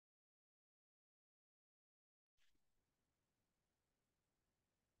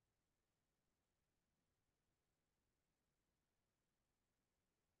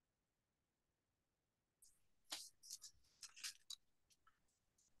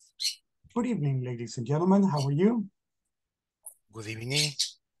Good evening, ladies and gentlemen. How are you? Good evening.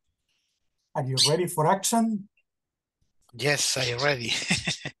 Are you ready for action? Yes, I am ready.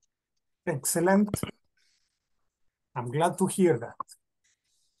 Excellent. I'm glad to hear that.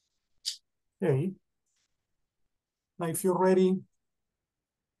 Okay. Now, if you're ready,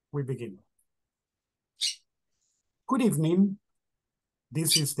 we begin. Good evening.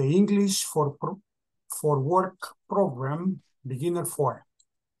 This is the English for Work program, Beginner 4.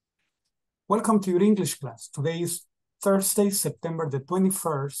 Welcome to your English class. Today is Thursday, September the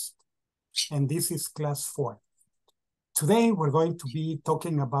 21st, and this is class 4. Today, we're going to be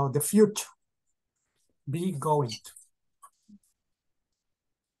talking about the future. Be going to.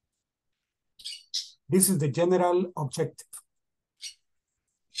 This is the general objective.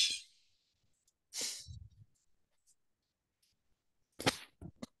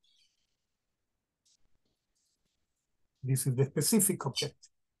 This is the specific objective.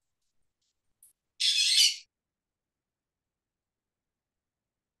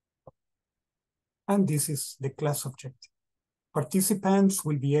 And this is the class objective. Participants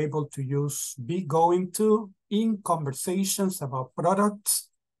will be able to use be going to in conversations about products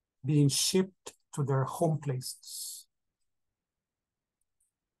being shipped to their home places.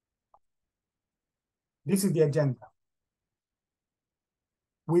 This is the agenda.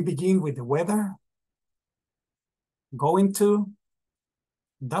 We begin with the weather, going to,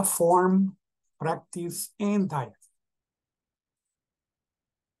 the form, practice, and diet.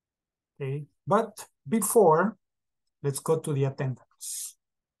 Okay, but before, let's go to the attendance.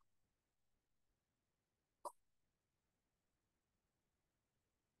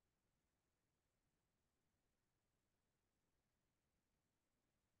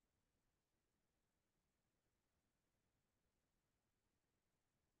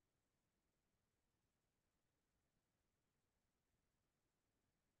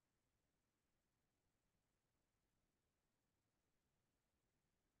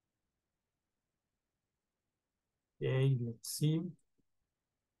 Okay, let's see.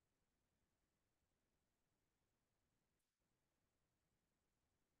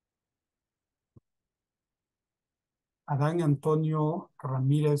 Adán Antonio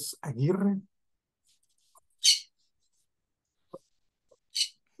Ramírez Aguirre.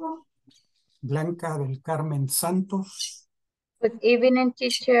 Blanca del Carmen Santos. Good evening,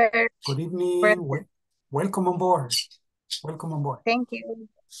 teacher. Good evening. Welcome on board. Welcome on board. Thank you.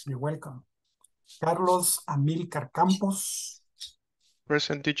 You're welcome. Carlos Amílcar Campos.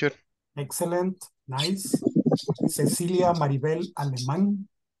 Present, teacher. Excellent. Nice. Cecilia Maribel Alemán.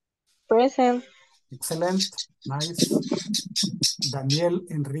 Present. Excellent. Nice. Daniel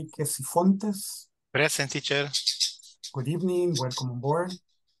Enrique Sifontes. Present, teacher. Good evening. Welcome on board.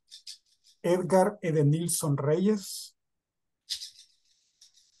 Edgar Edenilson Reyes.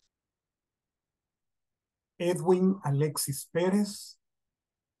 Edwin Alexis Pérez.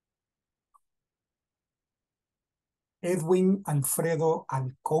 Edwin Alfredo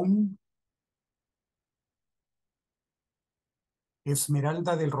Alcón.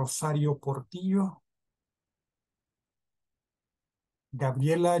 Esmeralda del Rosario Portillo.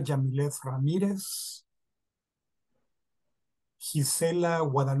 Gabriela Yamilet Ramírez. Gisela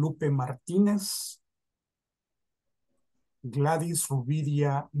Guadalupe Martínez. Gladys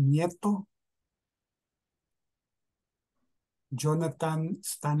Rubidia Nieto. Jonathan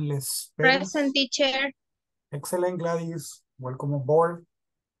Stanles Pérez. Present, teacher. Excellent, Gladys. Welcome on board.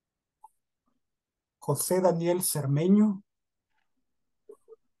 José Daniel Cermeño.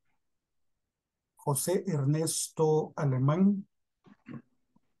 José Ernesto Alemán.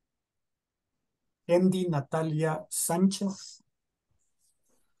 Andy Natalia Sánchez.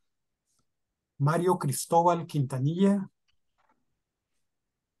 Mario Cristóbal Quintanilla.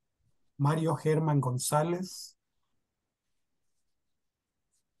 Mario Germán González.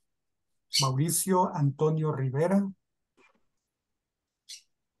 Mauricio Antonio Rivera.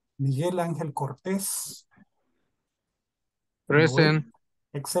 Miguel Ángel Cortés. Present. Noé.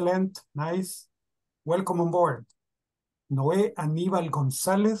 Excellent, nice. Welcome on board. Noé Aníbal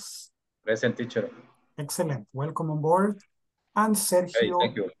González. Present, teacher. Excellent, welcome on board. And Sergio. Hey,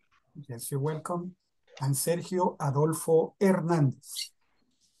 thank you. Yes, you're welcome. And Sergio Adolfo Hernández.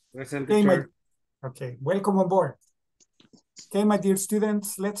 Present, Okay, teacher. okay, welcome on board. Okay, my dear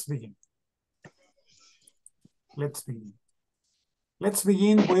students, let's begin. Let's begin. Let's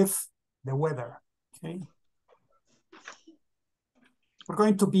begin with the weather, okay? We're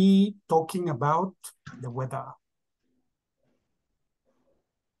going to be talking about the weather.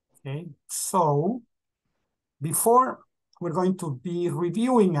 Okay, so before we're going to be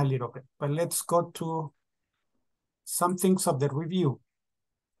reviewing a little bit, but let's go to some things of the review.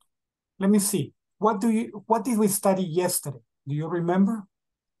 Let me see. What did we study yesterday? Do you remember?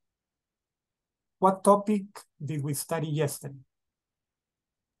 What topic did we study yesterday?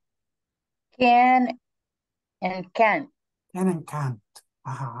 Can and can't. Can and can't.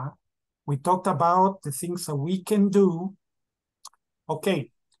 We talked about the things that we can do.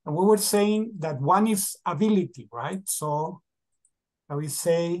 Okay, and we were saying that one is ability, right? So I will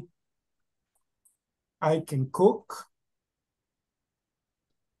say, I can cook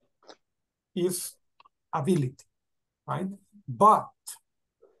is ability, right? But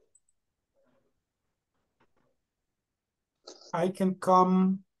I can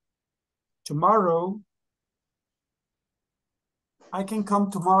come tomorrow. I can come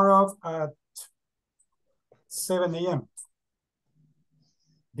tomorrow at 7 a.m.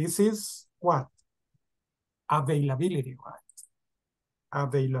 This is what? Availability, right?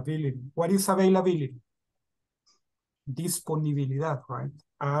 Availability. What is availability? Disponibilidad, right?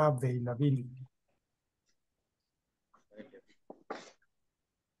 Availability.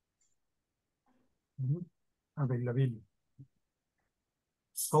 Availability.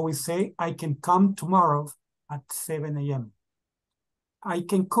 So we say, I can come tomorrow at 7 a.m. I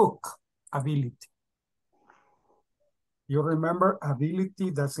can cook, ability. You remember,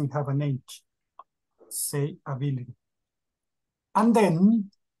 ability doesn't have an H. Say ability. And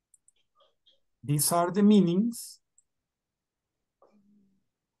then, these are the meanings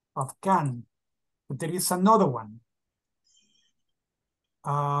of can. But there is another one.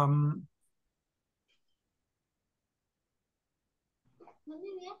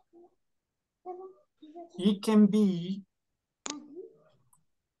 It can be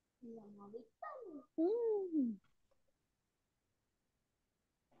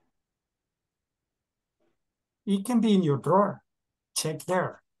in your drawer. Check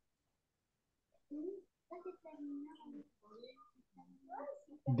there.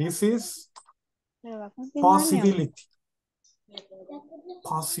 This is possibility.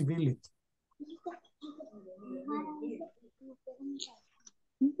 Possibility.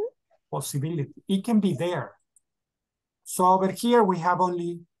 Possibility. It can be there. So over here we have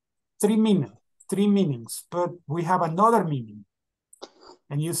only three meanings, but we have another meaning.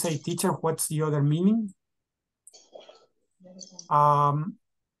 And you say, teacher, what's the other meaning?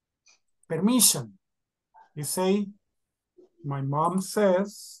 Permission. You say, my mom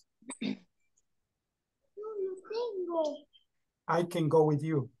says, I can go with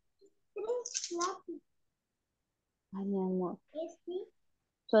you. Ay, mi amor.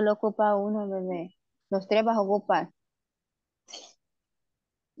 Solo ocupa uno, bebé. Los tres vas a ocupar.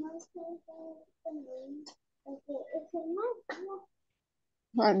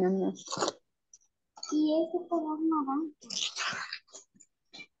 Ay, mi amor. Y ese color naranja.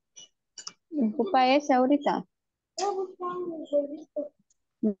 Ocupa ese ahorita.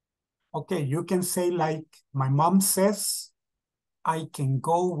 Okay, you can say like, my mom says, I can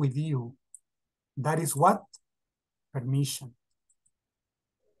go with you. That is what? Permission.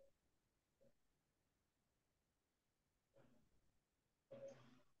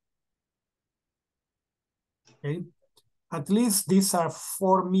 Okay, at least these are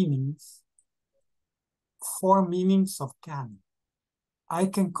four meanings of can. I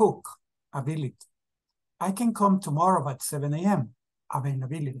can cook, ability. I can come tomorrow at 7 a.m.,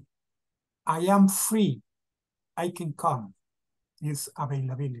 availability. I am free, I can come, is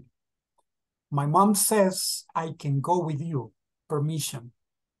availability. My mom says I can go with you, permission.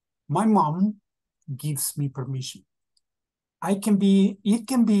 My mom gives me permission. It can be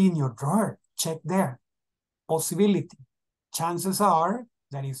in your drawer, check there. Possibility, chances are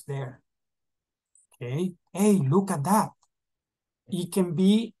that it's there. Okay, hey, look at that. It can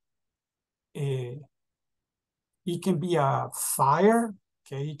be a fire,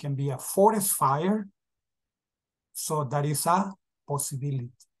 okay, it can be a forest fire. So that is a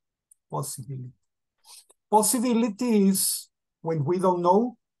possibility. Possibility is when we don't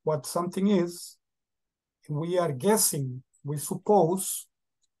know what something is, we are guessing, we suppose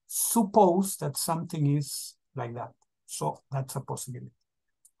that something is like that. So that's a possibility.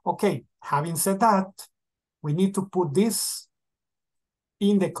 Okay, having said that, we need to put this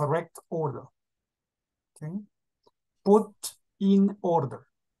in the correct order. Okay, put in order.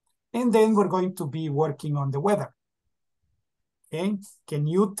 And then we're going to be working on the weather. Okay, can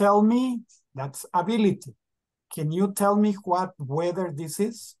you tell me, that's ability. Can you tell me what weather this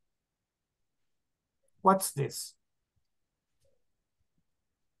is? What's this?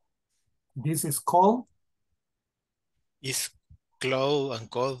 This is cold. It's cloud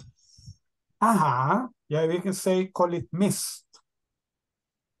and cold. Yeah, we can say, call it mist.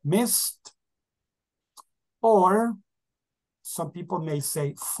 Mist. Or some people may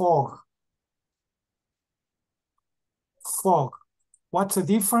say fog. fog. What's the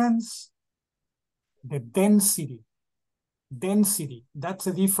difference? The density. Density. That's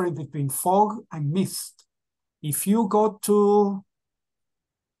the difference between fog and mist. If you go to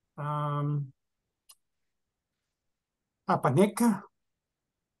Apaneca,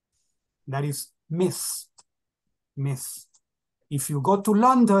 that is mist. Mist. If you go to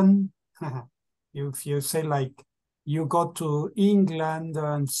London, if you say like you go to England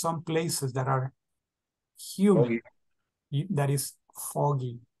and some places that are humid, that is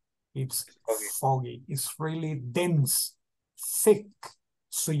foggy. It's foggy. It's really dense, thick,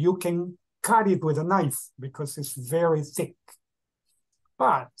 so you can cut it with a knife because it's very thick.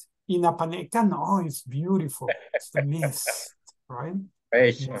 But in Apaneca, no, it's beautiful. It's the mist, right?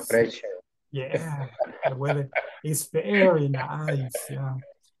 Fresh. Yeah, the weather is very nice. Yeah,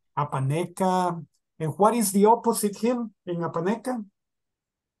 Apaneca. And what is the opposite hill in Apaneca?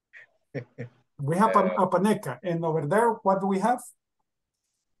 We have Apaneca, and over there, what do we have?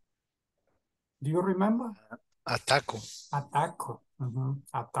 Do you remember? Ataco. Ataco.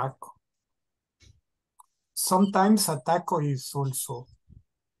 Ataco. Sometimes Ataco is also.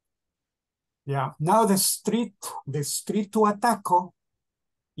 Yeah. Now the street to Ataco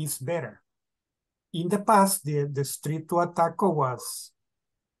is better. In the past, the street to Ataco was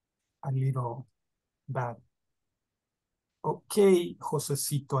a little bad. Okay,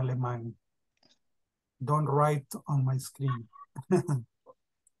 Josecito Alemán. Don't write on my screen.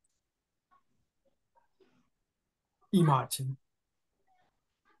 Imagine.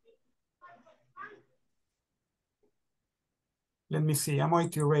 Let me see. I'm going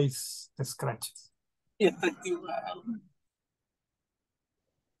to erase the scratches.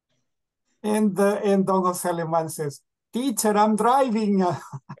 And Don Jose Alemán says, teacher, I'm driving.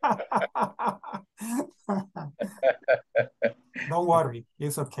 Don't worry,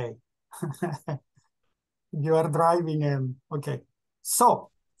 it's okay. You are driving and okay.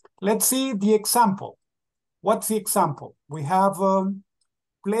 So let's see the example. What's the example? We have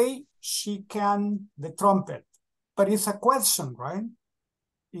play, she can, the trumpet. But it's a question, right?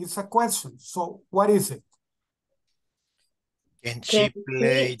 It's a question. So what is it? Can she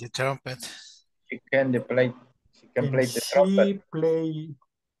play the trumpet? She can play the trumpet. She play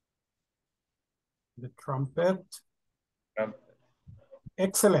the trumpet?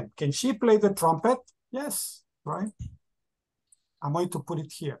 Excellent. Can she play the trumpet? Yes, right? I'm going to put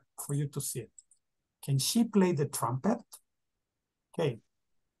it here for you to see it. Can she play the trumpet? Okay.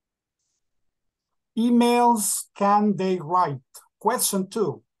 Emails, can they write? Question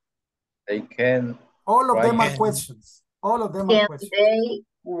 2. They can. All of write. them are questions. All of them are questions.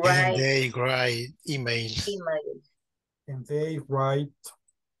 Can they write emails? Can they write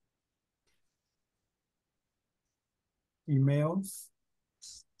emails?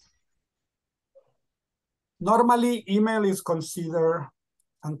 Normally, email is considered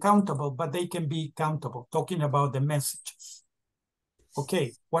uncountable, but they can be countable, talking about the messages.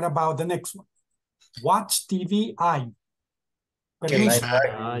 Okay, what about the next one? Watch TV, permission.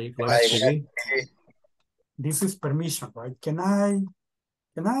 Watch TV. This is permission, right? Can I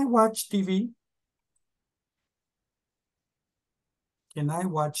watch TV? Can I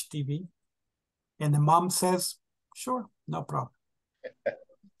watch TV? And the mom says, sure, no problem.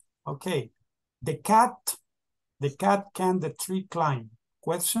 Okay, the cat can the tree climb?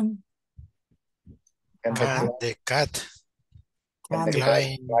 Question? Can the cat climb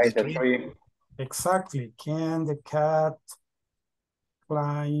the tree? Exactly. Can the cat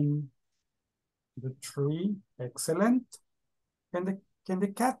climb the tree? Excellent. Can the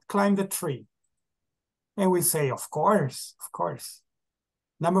cat climb the tree? And we say, of course, of course.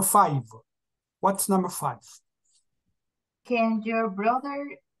 Number 5. What's number 5? Can your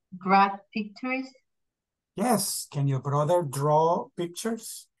brother draw pictures? Yes. Can your brother draw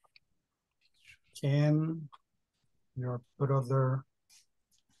pictures? Can your brother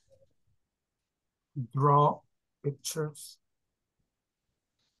draw pictures?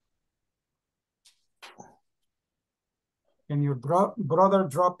 Can your brother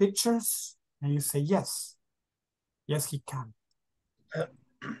draw pictures? And you say, yes. Yes, he can.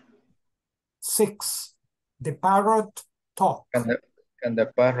 6. The parrot talk. Can the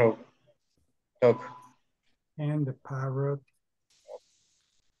parrot talk? And the parrot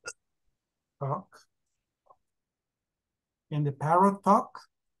talk. And the parrot talk.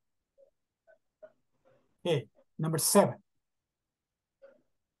 Okay, number 7.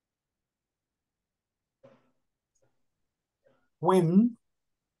 When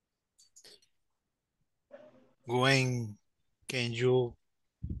can you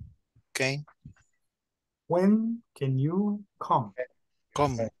when can you come?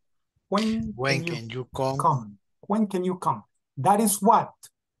 come? When When can you come? Come. When can you come? That is what?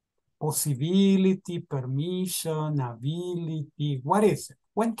 Possibility, permission, ability. What is it?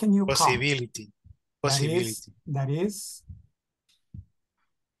 When can you come? Possibility. Possibility. That is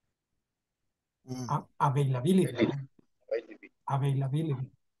Mm. availability. Availability.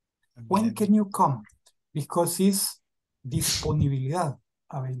 When can you come? Because it's disponibilidad,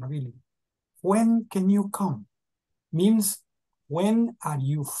 availability. When can you come? Means when are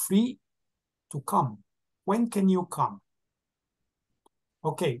you free to come? When can you come?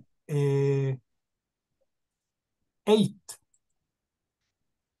 Okay. 8.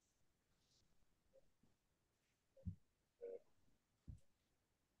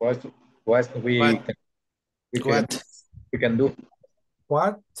 What we can do?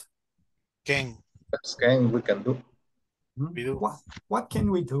 What? Can. We can do? We do. What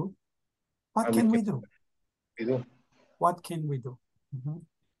can we do? What can we do? We do. What can we do?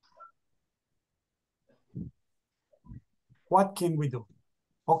 What can we do?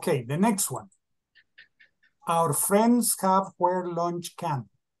 Okay, the next one. Our friends have where lunch can.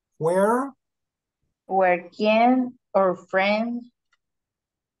 Where? Where can our friends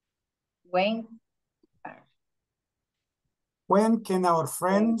when When can our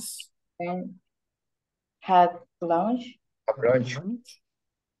friends have lunch?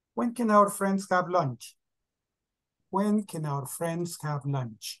 When can our friends have lunch? When can our friends have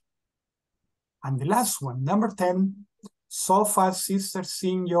lunch? And the last one, number 10. So fast, sister,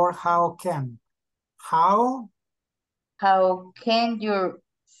 sing your how can. How? How can your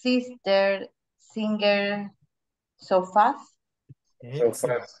sister sing so fast? So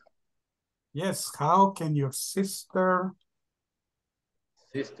fast. Yes, how can your sister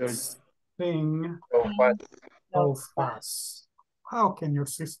sing so fast? How can your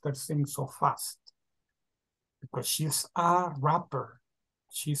sister sing so fast? Because she's a rapper.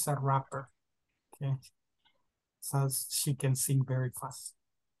 She's a rapper. Okay. So she can sing very fast.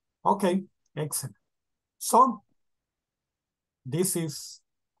 Okay, excellent. So this is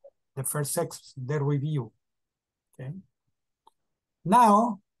the first section, the review. Okay.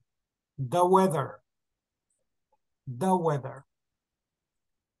 Now, the weather. The weather.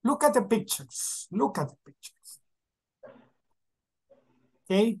 Look at the pictures. Look at the pictures.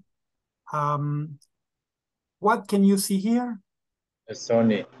 Okay. What can you see here? It's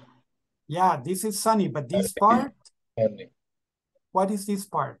sunny. Yeah, this is sunny, but this part? Sunny. What is this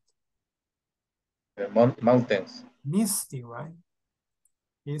part? The mountains. Misty, right?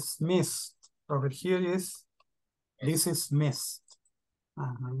 It's mist. Over here is, this is mist.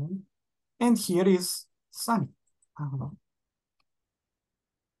 And here is sunny.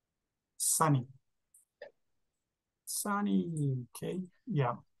 Sunny. Sunny, okay,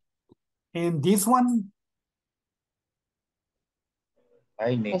 yeah. And this one?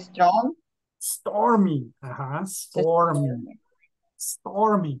 Strong. Stormy, stormy.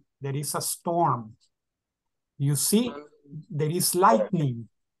 Stormy, there is a storm. You see, there is lightning.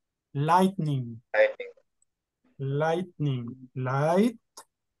 Lightning. Lightning. Lightning.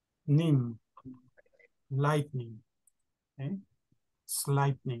 Lightning. Okay? It's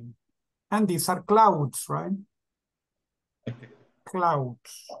lightning. And these are clouds, right?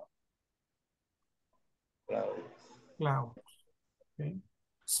 Clouds. Clouds. Okay.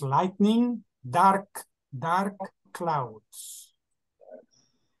 It's lightning, dark clouds.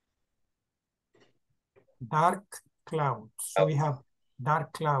 Dark clouds. So we have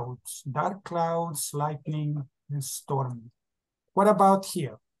dark clouds, lightning, and storm. What about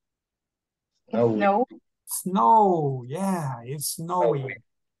here? Snow. Snow, yeah, it's snowy.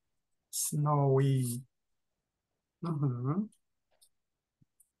 Snowy.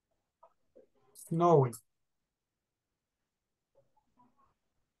 Snowy.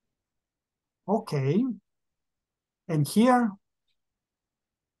 Okay. And here?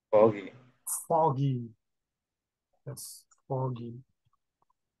 Foggy. Foggy. That's foggy.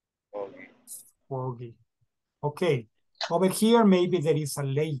 Foggy. Okay. Over here, maybe there is a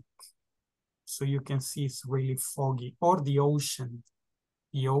lake. So you can see it's really foggy. Or the ocean.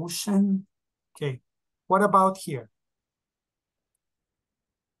 The ocean. Okay. What about here?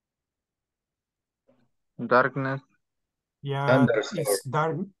 Darkness. Yeah, Thunderstorm. it's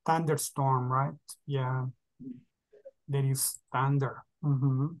dark, thunderstorm, right? Yeah. There is thunder.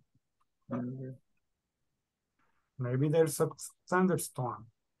 Maybe there's a thunderstorm.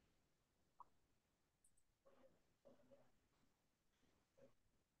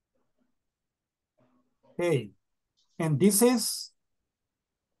 Okay. And this is?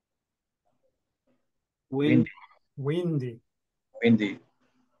 Windy. Windy. Windy.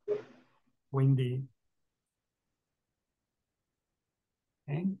 Windy.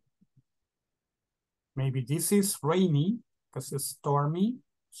 Okay. Maybe this is rainy because it's stormy.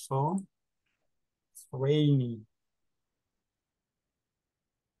 So it's rainy.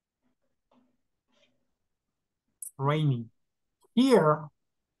 Rainy. Here,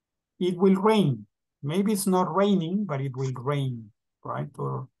 it will rain. Maybe it's not raining, but it will rain, right?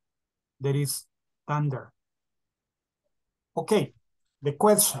 Or there is thunder. Okay, the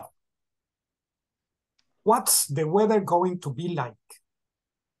question. What's the weather going to be like?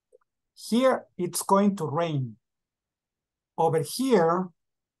 Here, it's going to rain. Over here,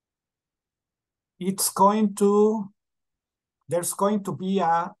 there's going to be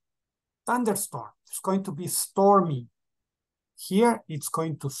a thunderstorm. It's going to be stormy. Here, it's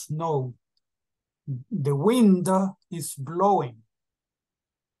going to snow. The wind is blowing.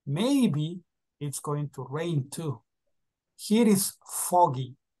 Maybe it's going to rain too. Here is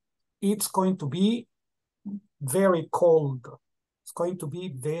foggy. It's going to be very cold. It's going to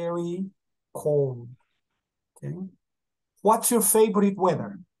be very cold. Okay. What's your favorite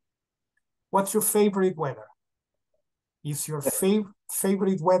weather? What's your favorite weather? Is your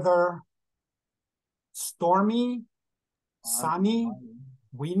favorite weather stormy, sunny,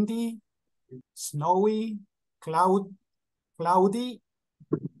 windy, snowy, cloudy?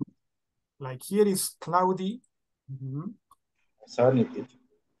 Like here is cloudy. Mm-hmm. Sunny.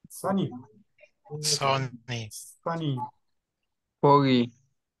 Sunny. Sunny. Sunny. Foggy.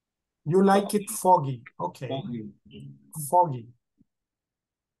 You like it foggy. Okay. Foggy.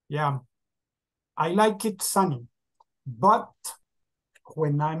 Yeah. I like it sunny. But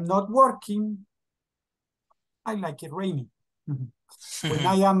when I'm not working, I like it rainy. When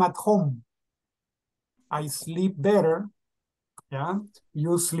I am at home, I sleep better. Yeah.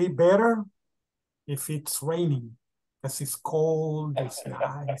 You sleep better if it's raining. Because it's cold, it's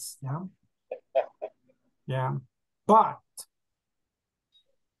nice. Yeah. Yeah. But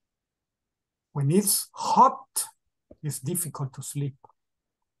when it's hot, it's difficult to sleep.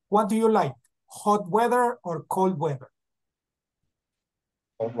 What do you like? Hot weather or cold weather?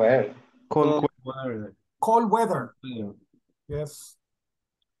 Cold weather. Cold weather. Cold weather. Yes.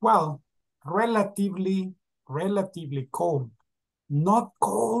 Well, relatively cold. Not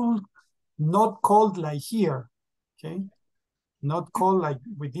cold like here. Okay. Not cold like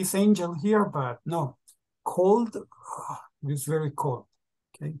with this angel here, but no. Cold, it's very cold.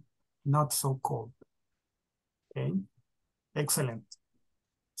 Okay. Not so cold. Okay. Excellent.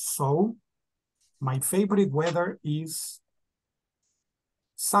 So, my favorite weather is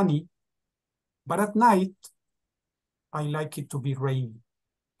sunny, but at night, I like it to be rainy.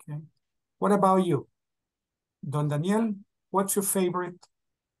 Okay. What about you? Don Daniel, what's your favorite?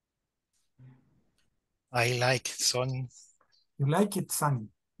 I like sunny. You like it sunny.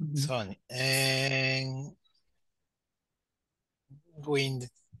 Sunny. And wind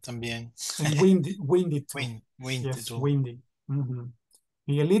también. And windy too. Wind yes, too. windy.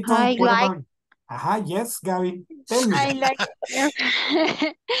 Miguelito, I what like- about? Yes, Gabby. Tell me. I like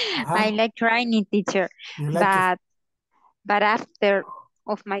I like rainy, teacher. You like it But after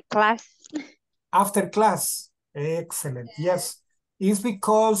of my class. after class. Excellent. Yes. It's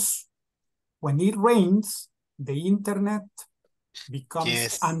because when it rains, the internet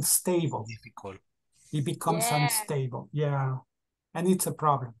becomes unstable. Difficult. It becomes unstable. Yeah. And it's a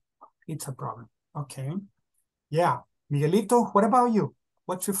problem. It's a problem. Okay. Yeah. Miguelito, what about you?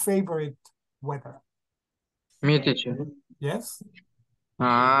 What's your favorite weather? Me, teacher. Yes?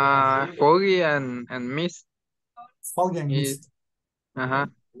 Foggy and mist. Foggy and misty.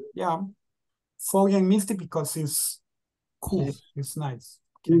 Yeah. Foggy and misty because it's cool. It's nice.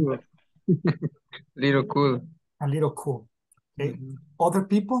 Okay. Little cool. A little cool. Okay. Other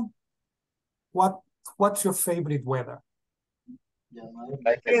people? What's your favorite weather?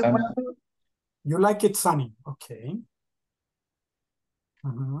 Like it sunny. You like it sunny. Okay.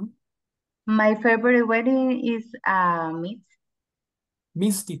 My favorite weather is mist.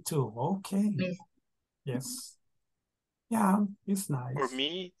 Misty too. Okay. Mist. Yes. Yeah, it's nice. For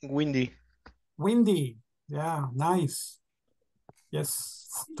me, windy. Windy. Yeah, nice. Yes,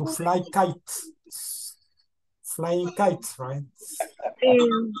 to fly kites. Flying kites, right?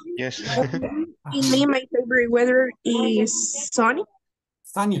 Yes. In me, my favorite weather is sunny.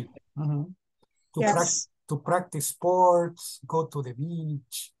 Sunny. Yes. To practice sports, go to the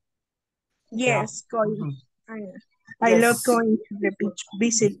beach. Yes, Yeah. going. I love going to the beach,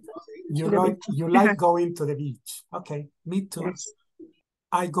 visit. You like going to the beach. Okay, me too. Yes.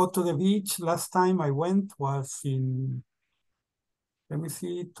 I go to the beach. Last time I went was in, let me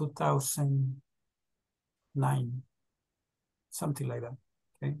see, 2009. Something like that.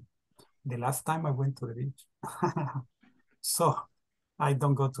 Okay. The last time I went to the beach. So I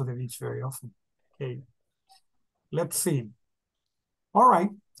don't go to the beach very often. Okay, let's see. All right,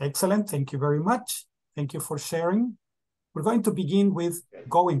 excellent. Thank you very much. Thank you for sharing. We're going to begin with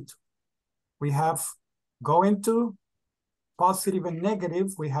going to. We have going to, positive and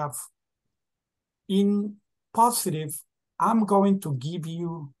negative. We have in positive, I'm going to give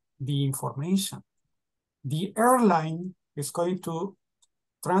you the information. The airline is going to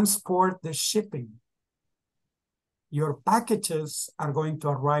transport the shipping. Your packages are going to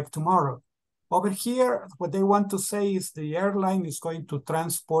arrive tomorrow. Over here, what they want to say is the airline is going to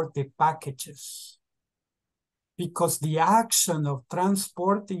transport the packages, because the action of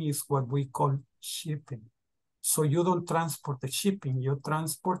transporting is what we call shipping. So you don't transport the shipping, you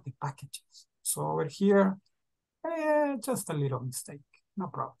transport the packages. So over here, just a little mistake, no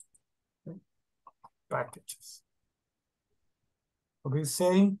problem. Okay. Packages. What we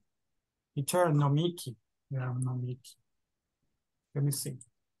say, teacher, no Mickey. Yeah, no Mickey. Let me see.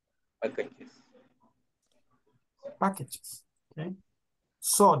 Packages, okay?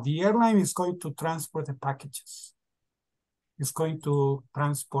 So the airline is going to transport the packages. It's going to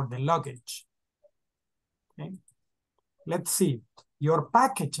transport the luggage, okay? Let's see. Your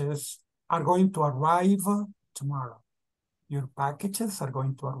packages are going to arrive tomorrow. Your packages are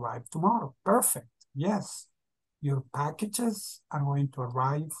going to arrive tomorrow. Perfect, yes. Your packages are going to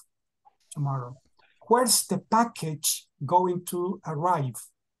arrive tomorrow. Where's the package going to arrive?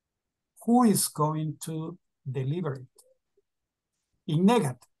 Who is going to deliver it? In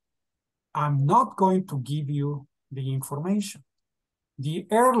negative, I'm not going to give you the information. The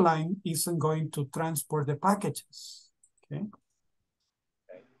airline isn't going to transport the packages, okay?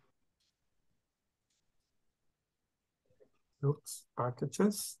 Oops,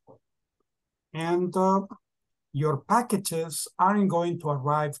 packages. And your packages aren't going to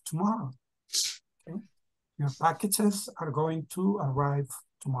arrive tomorrow, okay? Your packages are going to arrive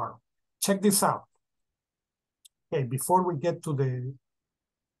tomorrow. Check this out. Okay, before we get to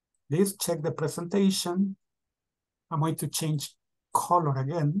this, check the presentation. I'm going to change color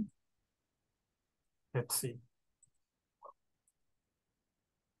again. Let's see.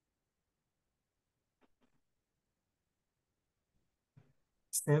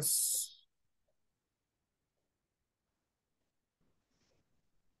 Yes.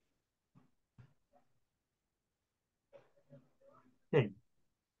 Okay.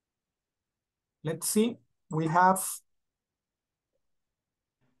 Let's see. We have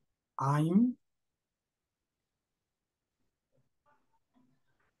I'm,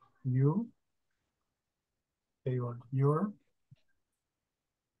 you, they are your,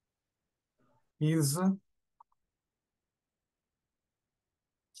 is,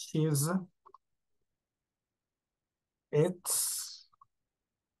 she's, it's,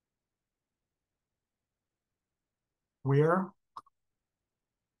 we're,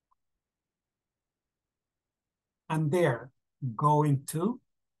 and they're going to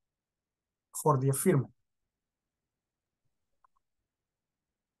for the affirmative.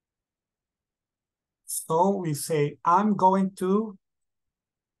 So we say, I'm going to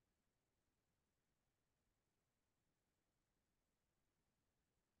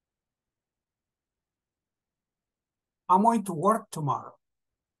work tomorrow.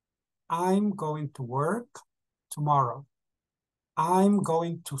 I'm going to work tomorrow. I'm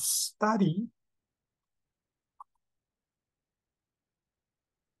going to study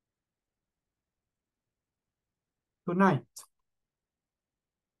tonight.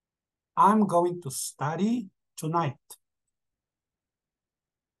 I'm going to study tonight.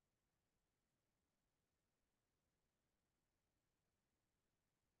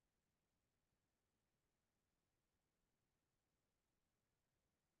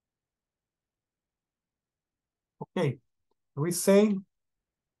 Okay, we say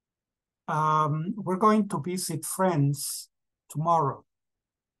we're going to visit friends tomorrow.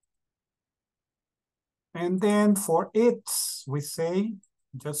 And then for it, we say,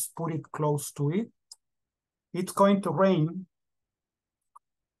 just put it close to it. It's going to rain.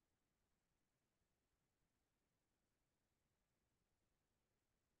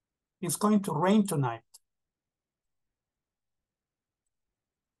 It's going to rain tonight.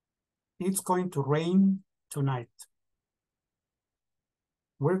 It's going to rain tonight.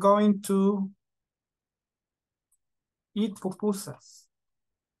 We're going to eat pupusas.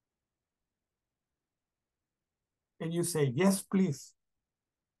 And you say, yes, please.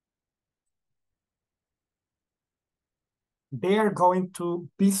 They are going to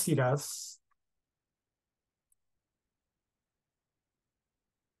visit us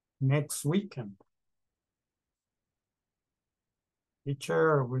next weekend.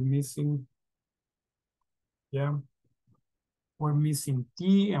 Teacher, we're missing, yeah. We're missing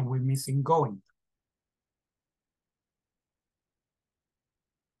T and we're missing going.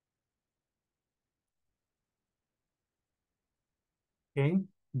 Okay,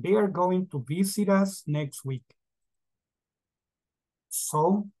 they are going to visit us next week.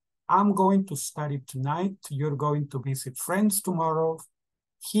 So I'm going to study tonight. You're going to visit friends tomorrow.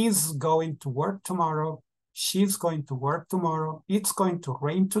 He's going to work tomorrow. She's going to work tomorrow. It's going to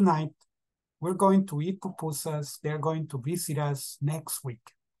rain tonight. We're going to eat pupusas. They're going to visit us next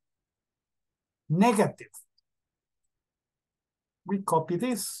week. Negative. We copy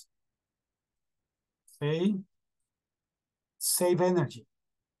this. Say, save energy.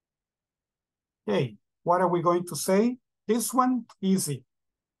 Okay, what are we going to say? This one, easy.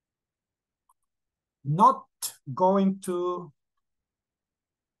 Not going to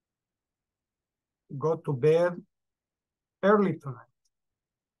go to bed early tonight.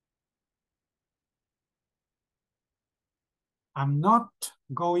 I'm not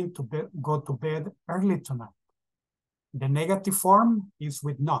going to go to bed early tonight. The negative form is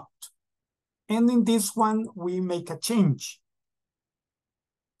with not. And in this one, we make a change.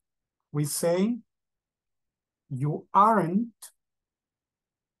 We say, you aren't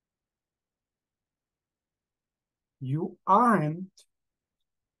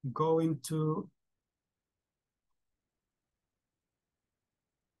going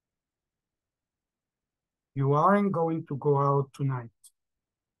to go out tonight.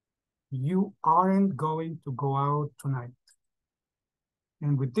 You aren't going to go out tonight.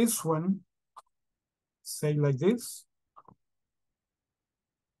 And with this one, say like this.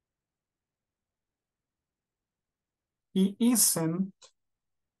 He isn't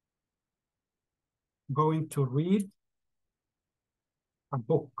going to read a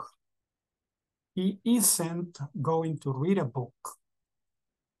book. He isn't going to read a book.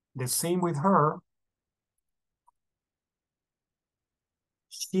 The same with her.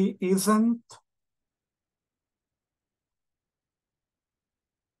 She isn't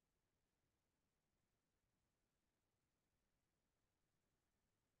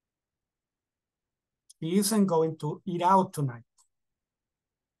going to eat out tonight.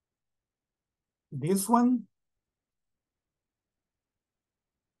 This one,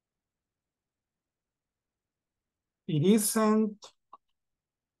 it isn't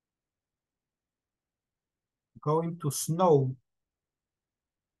going to snow.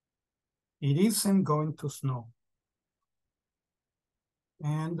 It isn't going to snow.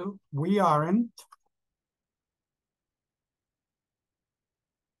 And we aren't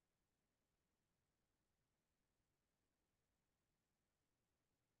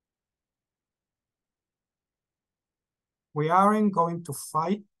going to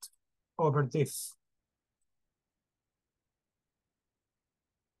fight over this.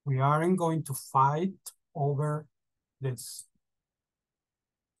 We aren't going to fight over this.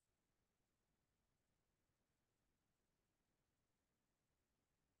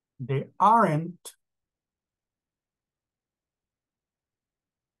 They aren't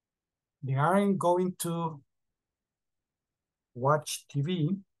going to watch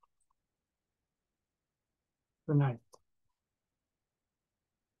TV tonight.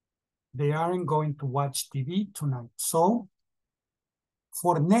 They aren't going to watch TV tonight. So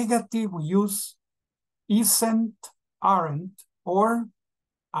for negative, we use isn't, aren't, or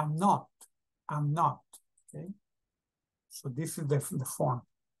I'm not. I'm not. Okay. So this is the form.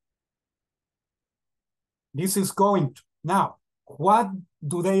 This is going to. Now, what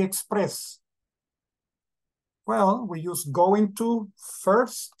do they express? Well, we use going to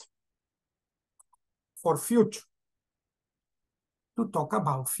first for future, to talk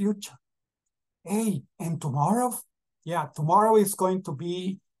about future. Hey, and tomorrow? Yeah, tomorrow is going to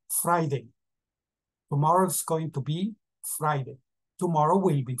be Friday. Tomorrow is going to be Friday. Tomorrow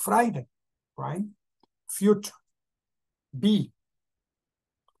will be Friday, right? Future. B.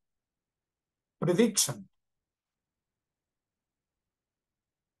 Prediction.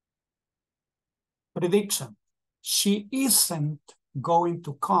 Prediction. She isn't going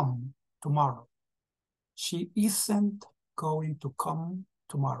to come tomorrow. She isn't going to come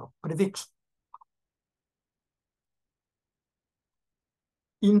tomorrow. Prediction.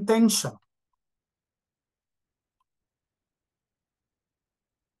 Intention.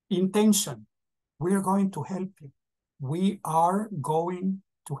 Intention. We are going to help you. We are going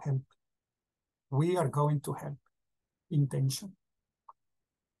to help. We are going to help. Intention.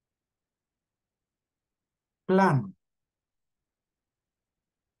 Plan.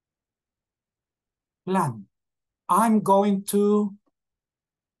 Plan. I'm going to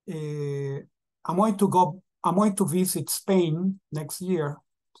visit Spain next year.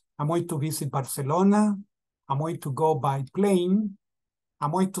 I'm going to visit Barcelona. I'm going to go by plane.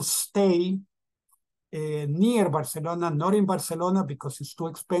 I'm going to stay near Barcelona, not in Barcelona because it's too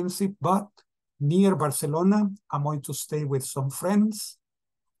expensive, but near Barcelona. I'm going to stay with some friends.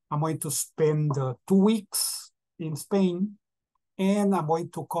 I'm going to spend 2 weeks in Spain, and I'm going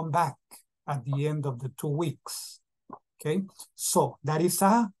to come back at the end of the 2 weeks. Okay, so that is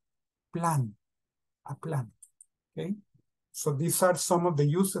a plan, okay? So these are some of the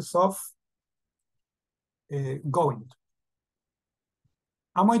uses of going.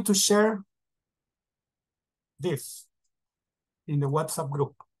 I'm going to share this in the WhatsApp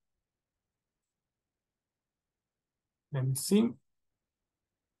group. Let me see.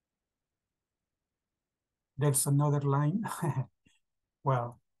 There's another line.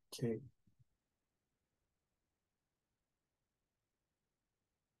 Well, okay.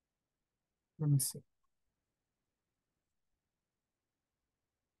 Let me see.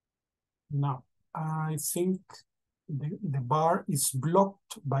 Now, I think the bar is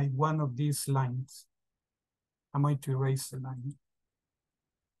blocked by one of these lines. I'm going to erase the line.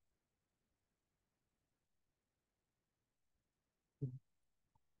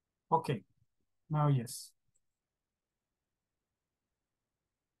 Okay, now yes.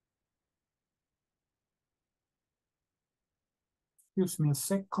 Excuse me a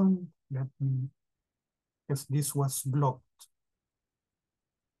second. Let me, because this was blocked.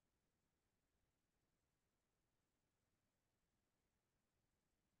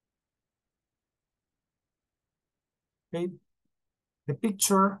 Okay, the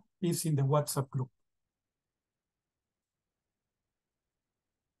picture is in the WhatsApp group.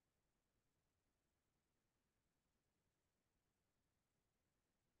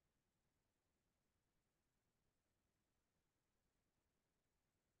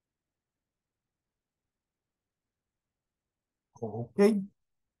 Okay,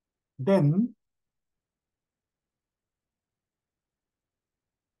 then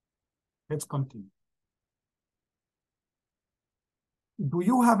let's continue. Do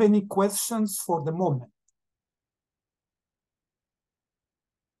you have any questions for the moment?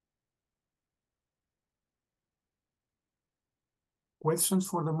 Questions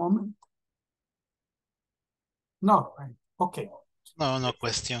for the moment? No, right? Okay. No, no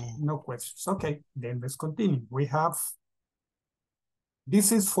question. No questions. Okay, then let's continue. We have,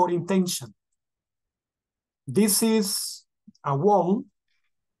 this is for intention. This is a wall.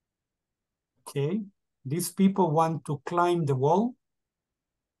 Okay, these people want to climb the wall.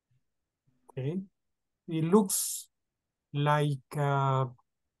 Okay, it looks like the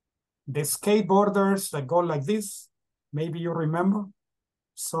skateboarders that go like this. Maybe you remember.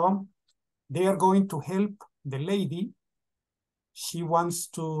 So they are going to help the lady. She wants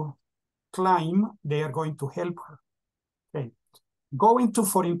to climb. They are going to help her. Okay, going to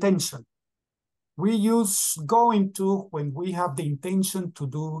for intention. We use going to when we have the intention to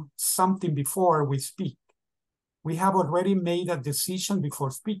do something before we speak. We have already made a decision before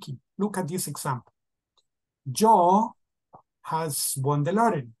speaking. Look at this example. Joe has won the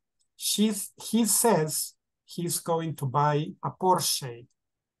lottery. He says he's going to buy a Porsche.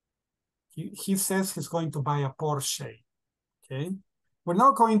 He says he's going to buy a Porsche. Okay. We're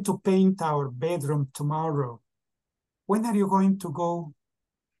not going to paint our bedroom tomorrow. When are you going to go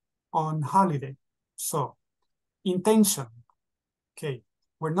on holiday? So, intention. Okay.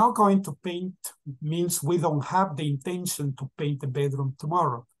 We're not going to paint means we don't have the intention to paint the bedroom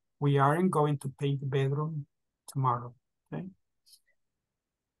tomorrow. We aren't going to paint the bedroom tomorrow. Okay.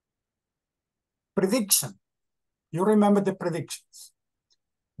 Prediction. You remember the predictions.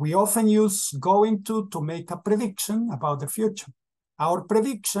 We often use going to make a prediction about the future. Our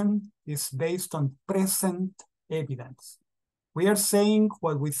prediction is based on present evidence. We are saying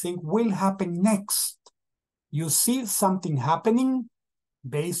what we think will happen next. You see something happening,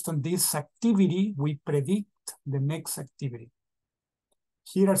 based on this activity, we predict the next activity.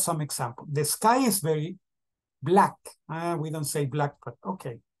 Here are some examples. The sky is very black. We don't say black, but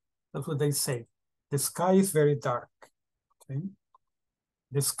okay. That's what they say. The sky is very dark. Okay.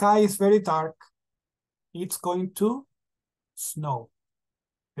 The sky is very dark. It's going to snow.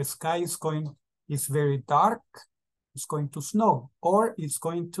 The sky is very dark. It's going to snow. Or it's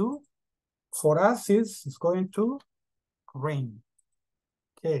going to, for us, it's going to rain.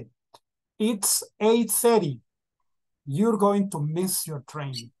 Okay. It's 8:30. You're going to miss your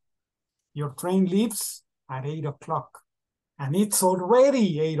train. Your train leaves at 8 o'clock. And it's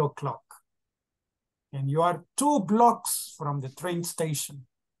already 8 o'clock. And you are 2 blocks from the train station.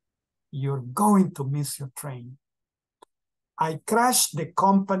 You're going to miss your train. I crashed the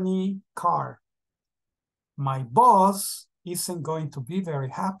company car. My boss isn't going to be very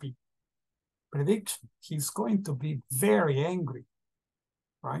happy. Prediction, he's going to be very angry,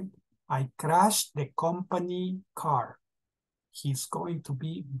 right? I crashed the company car. He's going to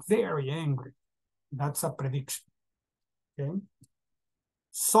be very angry. That's a prediction. Okay.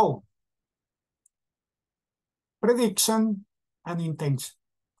 So, prediction and intention.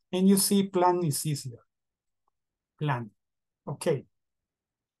 And you see plan is easier. Plan. Okay.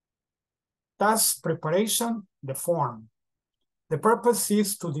 Task preparation, the form. The purpose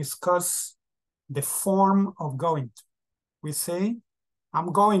is to discuss the form of going to. We say,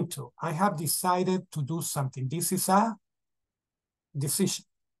 I'm going to. I have decided to do something. This is a decision.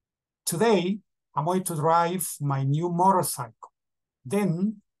 Today, I'm going to drive my new motorcycle.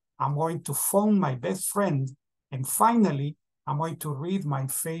 Then, I'm going to phone my best friend. And finally, I'm going to read my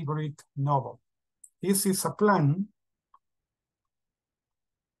favorite novel. This is a plan.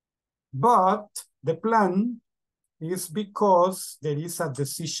 But the plan is because there is a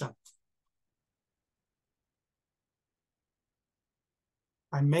decision.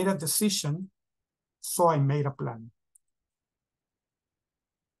 I made a decision, so I made a plan.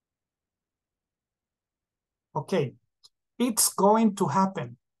 Okay, it's going to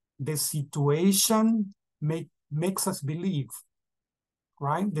happen. The situation makes us believe,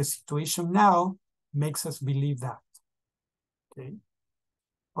 right? The situation now makes us believe that. Okay.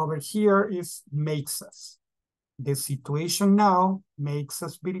 Over here is makes us. The situation now makes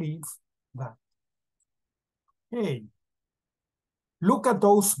us believe that. Hey, look at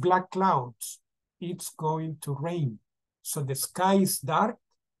those black clouds. It's going to rain. So the sky is dark.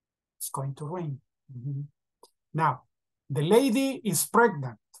 It's going to rain. Mm-hmm. Now, the lady is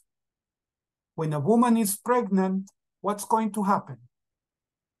pregnant. When a woman is pregnant, what's going to happen?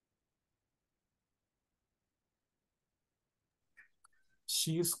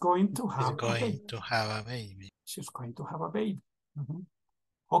 She's going to have a baby. She's going to have a baby. Mm-hmm.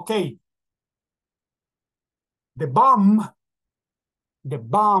 Okay. The bomb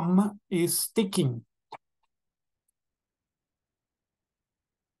is ticking.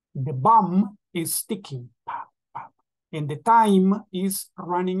 The bomb is ticking. And the time is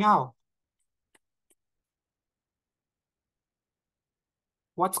running out.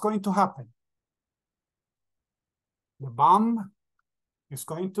 What's going to happen? The bomb is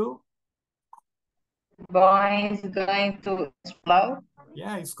going to? Bomb is going to explode.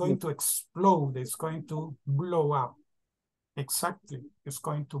 Yeah, it's going to explode. It's going to blow up. Exactly. It's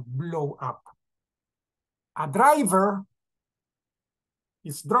going to blow up. A driver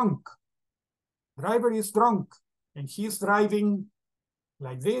is drunk. Driver is drunk. And he's driving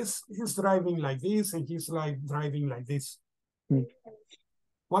like this. He's driving like this. And he's like driving like this.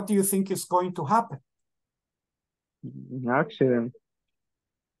 What do you think is going to happen? Accident.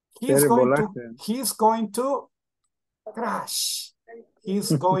 He's going to crash.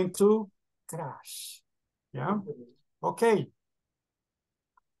 He's going to crash. Yeah. Okay.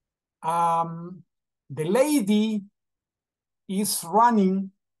 The lady is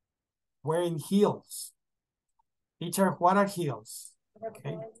running wearing heels. Teacher, what are heels?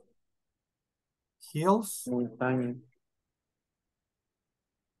 Okay. Heels.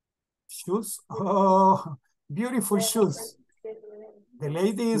 Shoes. Oh, beautiful shoes. The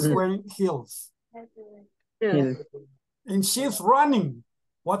lady is wearing heels. Yes. And she's running.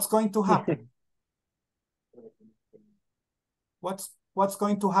 What's going to happen? What's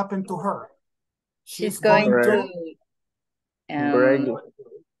going to happen to her? She's going to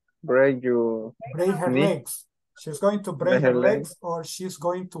break her legs. She's going to break her legs, or she's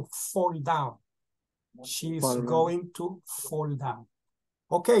going to fall down. She's going to fall down.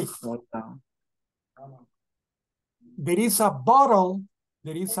 Okay. There is a bottle.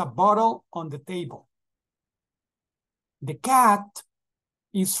 There is a bottle on the table. The cat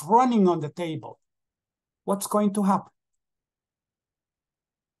is running on the table. What's going to happen?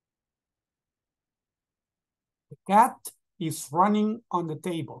 The cat is running on the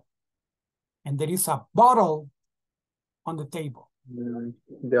table. And there is a bottle on the table. The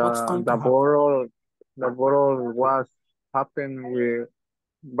bottle was happened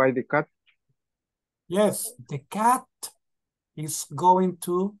by the cat. Yes, the cat is going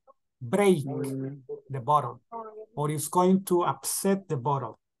to break the bottle, or is going to upset the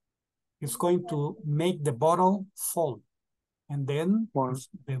bottle. It's going to make the bottle fall, and then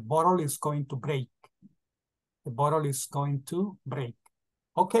the bottle is going to break. The bottle is going to break.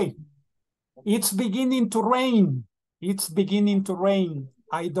 Okay, it's beginning to rain. It's beginning to rain.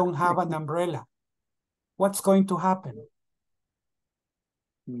 I don't have an umbrella. What's going to happen?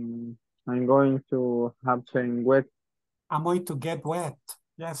 I'm going to have some wet. I'm going to get wet.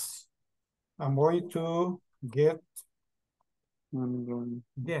 Yes. I'm going to get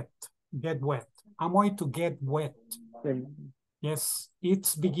wet. I'm going to get wet. Yes.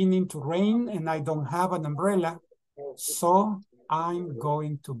 It's beginning to rain and I don't have an umbrella. So I'm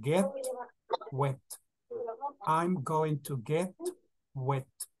going to get wet. I'm going to get wet.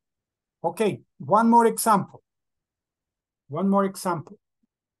 Okay, one more example. One more example.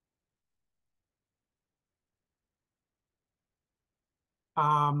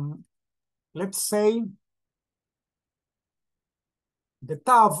 Let's say the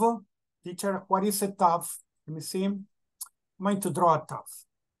tub. Teacher, what is a tub? Let me see. I'm going to draw a tub.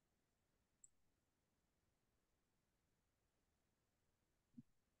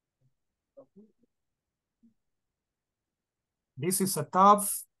 This is a tub.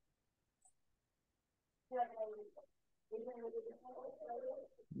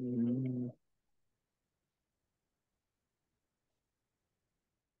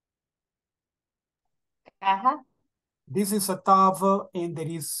 This is a tub, and there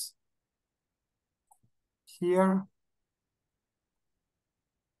is here,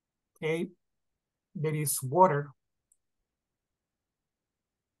 okay, there is water.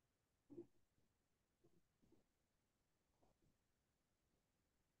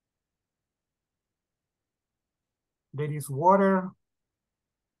 There is water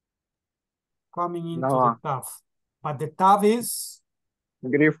coming into the tub. But the tub is...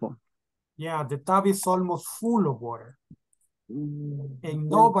 Grifo. Yeah, the tub is almost full of water. And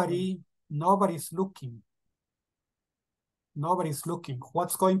nobody's looking. Nobody's looking.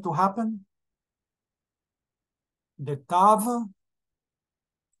 What's going to happen? The tub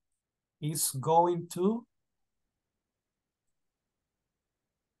is going to...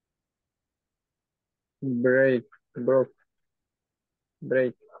 break.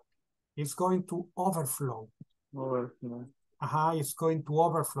 It's going to overflow. Overflow. It's going to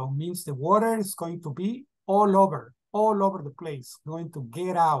overflow. Means the water is going to be all over the place. Going to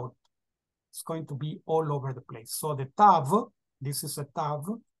get out. It's going to be all over the place. So the tub, this is a tub.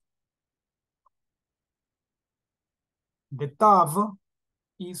 The tub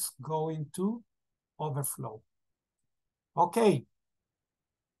is going to overflow. Okay.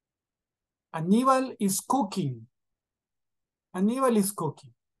 Aníbal is cooking. Aníbal is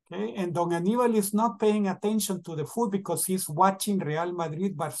cooking. Okay, and Don Aníbal is not paying attention to the food because he's watching Real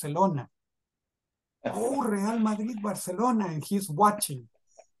Madrid Barcelona. Oh, Real Madrid Barcelona, and he's watching.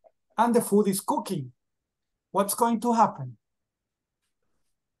 And the food is cooking. What's going to happen?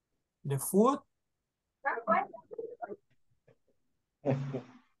 The food.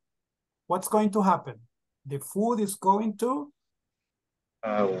 What's going to happen? The food is going to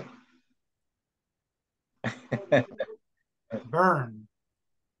burn.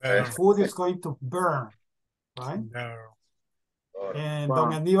 The food is going to burn, right? No. And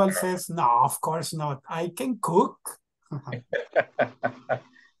Don Aníbal says, no, of course not. I can cook.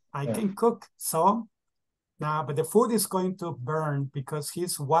 I can cook. So, nah, but the food is going to burn because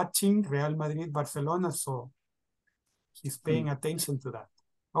he's watching Real Madrid Barcelona, so he's paying attention to that.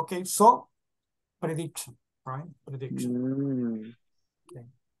 Okay, so prediction, right? Prediction. Okay.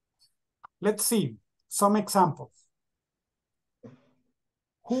 Let's see some examples.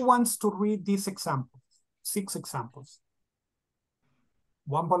 Who wants to read these examples? 6 examples.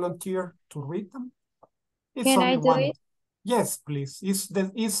 One volunteer to read them? Can I do it? Yes, please.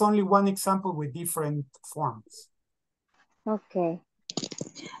 It's only one example with different forms. Okay.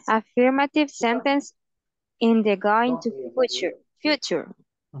 Affirmative sentence in the going to future.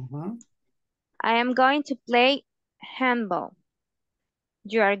 I am going to play handball.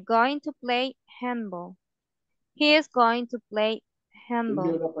 You are going to play handball. He is going to play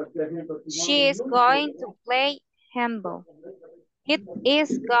handball. She is going to play handball. It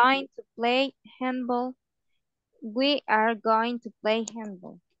is going to play handball. We are going to play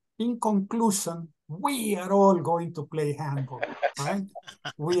handball. In conclusion, we are all going to play handball, right?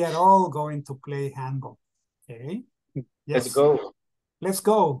 We are all going to play handball. Okay. Yes. Let's go. Let's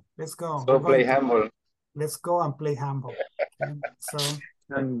go. Let's go. Go play handball. Let's go and play handball. Okay. So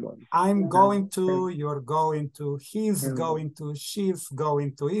Handball. I'm going to, you're going to, he's going to, she's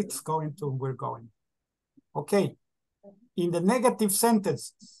going to, it's going to, we're going. Okay. In the negative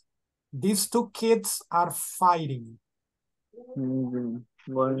sentences, these 2 kids are fighting. Going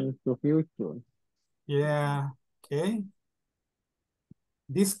to future. Yeah, okay.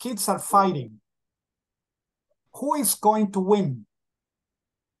 These kids are fighting. Who is going to win?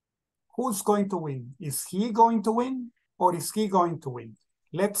 Who's going to win? Is he going to win or is he going to win?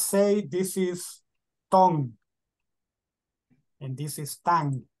 Let's say this is Tom and this is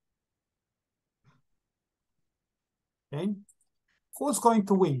Tang. Okay. Who's going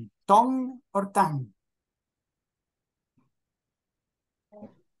to win? Tom or Tang?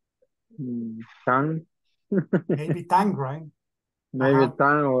 Tang. Maybe Tang, right? Maybe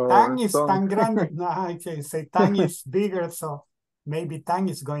Tang or Tang is Tom. tan grande. No, okay, say Tang is bigger, so maybe Tang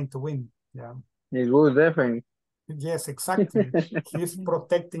is going to win. Yeah. It's good defense. Yes, exactly. He's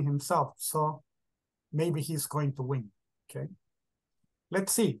protecting himself, so maybe he's going to win. Okay.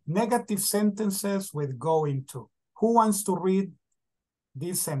 Let's see. Negative sentences with going to. Who wants to read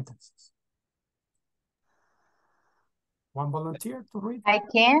these sentences? One volunteer to read? I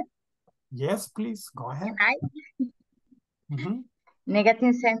can. Yes, please. Go ahead. I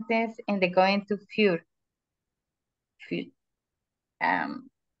negative sentence in the going to future.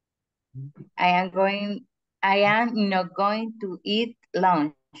 I am not going to eat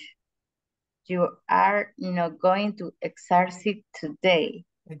lunch. You are not going to exercise today.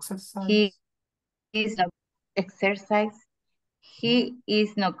 Exercise. He is not exercise. He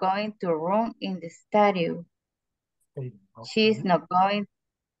is not going to run in the stadium. Okay. She is not going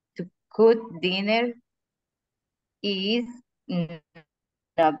to cook dinner. He is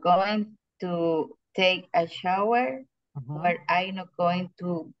not going to take a shower. But I'm not going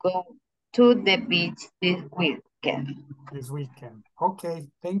to go to the beach this weekend. This weekend. Okay.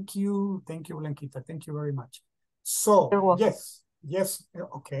 Thank you. Thank you, Blanquita. Thank you very much. So, yes. Yes.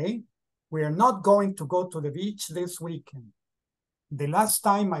 Okay. We are not going to go to the beach this weekend. The last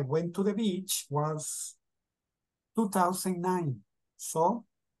time I went to the beach was 2009. So,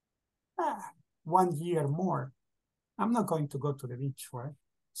 1 year more. I'm not going to go to the beach, right?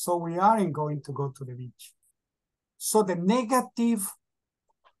 So we aren't going to go to the beach. So the negative,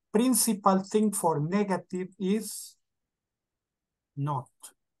 principal thing for negative is not.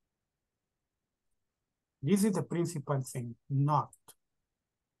 This is the principal thing, not.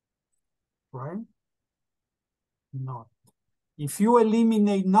 Right? Not. If you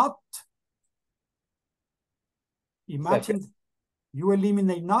eliminate not, imagine you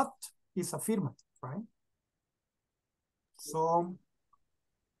eliminate not is affirmative, right? So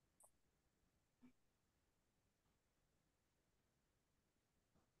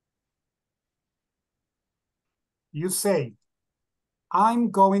you say, I'm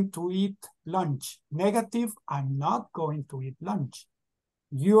going to eat lunch. Negative, I'm not going to eat lunch.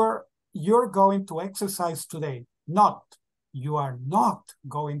 You're going to exercise today. Not, you are not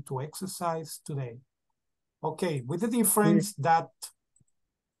going to exercise today. Okay, with the difference that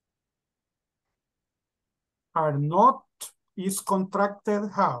are not is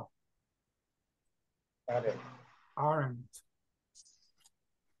contracted how? Aren't.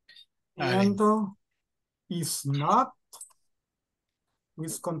 And is not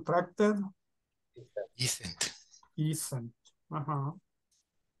is contracted? Isn't. Isn't.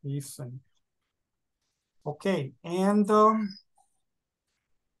 Isn't. Okay, and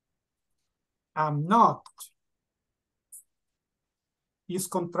I'm not is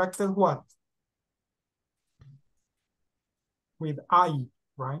contracted what? With I,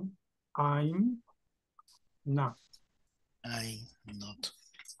 right? I'm not. I'm not.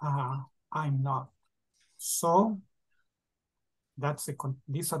 I'm not. So that's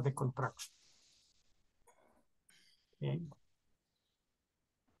these are the contractions. Okay.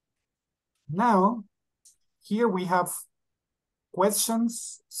 Now, here we have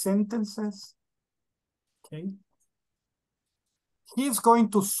questions, sentences. Okay. He's going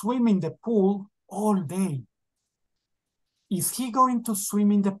to swim in the pool all day. Is he going to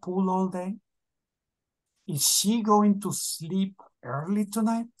swim in the pool all day? Is she going to sleep early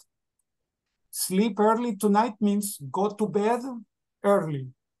tonight? Sleep early tonight means go to bed early.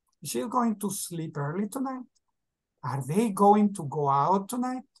 Is she going to sleep early tonight? Are they going to go out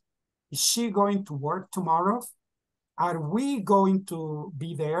tonight? Is she going to work tomorrow? Are we going to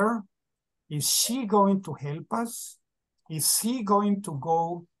be there? Is she going to help us? Is he going to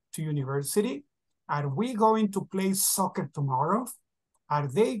go to university? Are we going to play soccer tomorrow? Are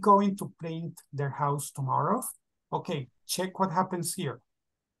they going to paint their house tomorrow? Okay, check what happens here.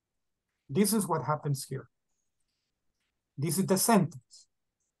 This is what happens here. This is the sentence.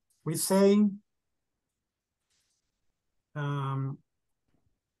 We say,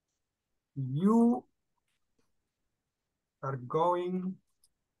 you are going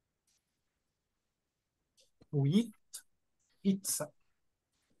to eat pizza.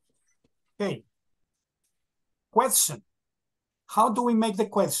 Okay. Question. How do we make the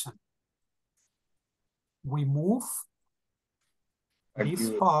question? We move. This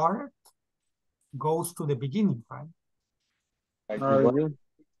part goes to the beginning, right?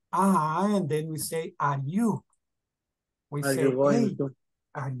 And then we say, are you? We say, hey,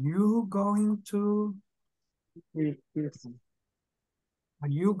 are you going to eat pizza? Are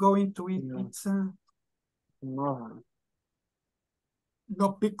you going to eat pizza? No. No,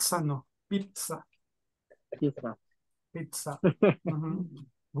 pizza, no. Pizza. Pizza. Pizza.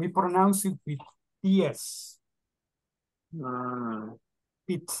 We pronounce it with yes.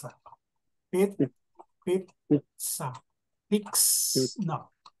 Pizza. Pizza. No,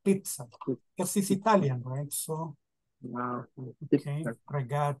 pizza. This is Italian, right? So, okay,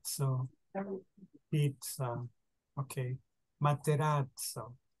 ragazzo, pizza, okay,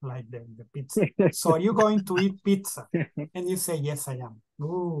 materazzo, like the pizza. So are you going to eat pizza? And you say, yes, I am.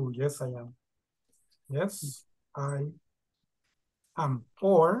 Ooh, yes, I am. Yes, I am.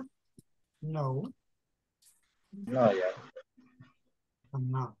 Or, no, No, yeah. I'm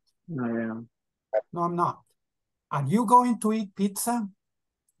not. I am. No, I'm not. Are you going to eat pizza?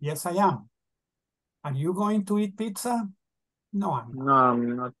 Yes, I am. Are you going to eat pizza? No, I'm not. No,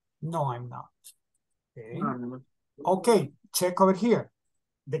 I'm not. No, I'm not. Okay. No, I'm not. Okay, check over here.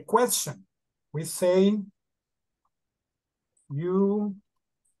 The question. We say you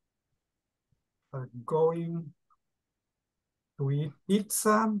are going to eat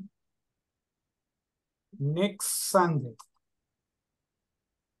pizza next Sunday.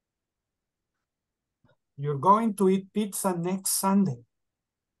 You're going to eat pizza next Sunday.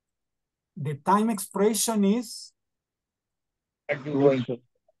 The time expression is Are you going to?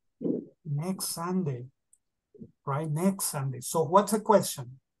 next Sunday, right? Next Sunday. So what's the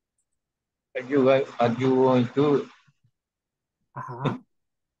question? Are you going to? Uh-huh.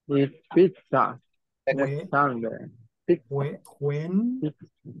 Eat pizza When, next Sunday. Pizza.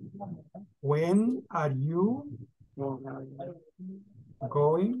 when are you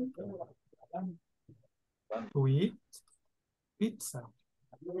going to eat pizza?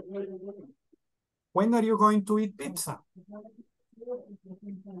 When are you going to eat pizza?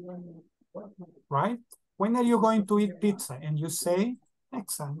 Right? When are you going to eat pizza? And you say,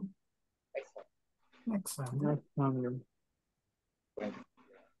 next Sunday. Next Sunday. Next Sunday.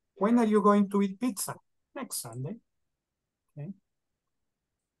 When are you going to eat pizza? Next Sunday. Okay.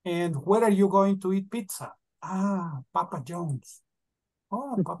 And where are you going to eat pizza? Ah, Papa John's.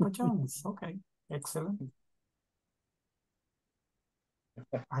 Oh, Papa John's. Okay, excellent.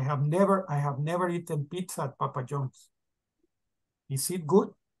 I have never eaten pizza at Papa John's. Is it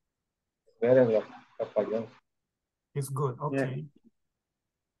good? Very well, Papa John's. It's good. Okay.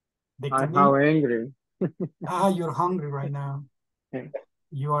 Yeah. I'm how angry. Ah, you're hungry right now. Okay.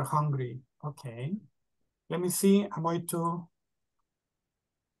 You are hungry. Okay. Let me see. I'm going to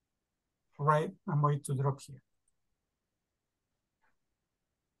drop here.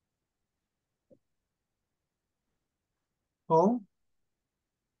 Oh.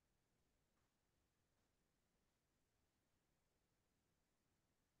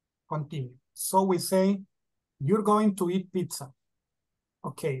 Continue. So we say, you're going to eat pizza.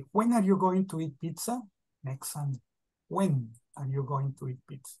 Okay, when are you going to eat pizza? Next Sunday. When are you going to eat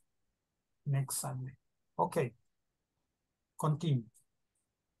pizza? Next Sunday. Okay, continue.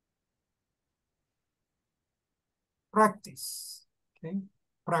 Practice, okay?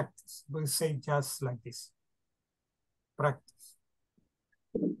 Practice. We'll say just like this. Practice.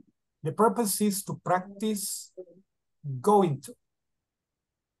 The purpose is to practice going to.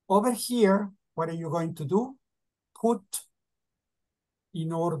 Over here, what are you going to do? Put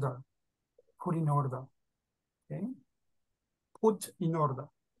in order. Put in order, okay? Put in order.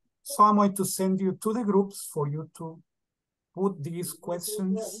 So I'm going to send you to the groups for you to put these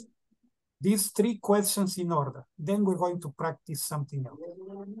questions, these 3 questions in order. Then we're going to practice something else.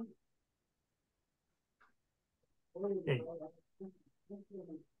 Okay.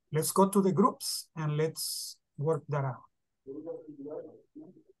 Let's go to the groups and let's work that out.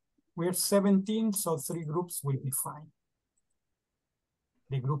 We're 17, so 3 groups will be fine.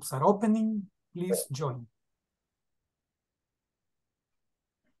 The groups are opening. Please join.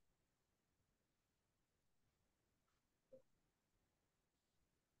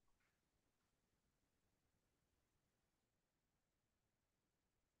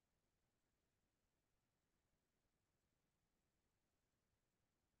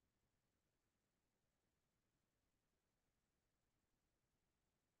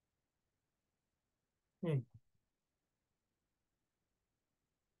 Okay.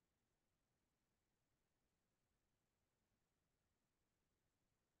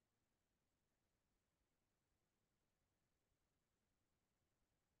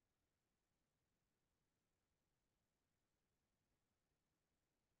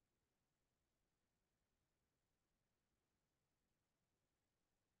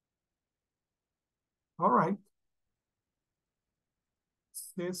 All right.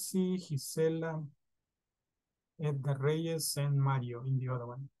 Ceci, Gisela, Edgar Reyes, and Mario in the other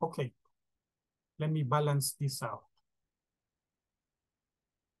one. Okay. Let me balance this out.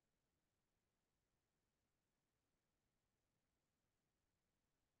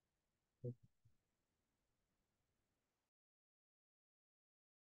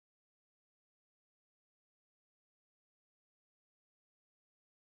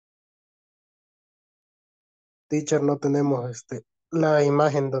 Teacher, no tenemos la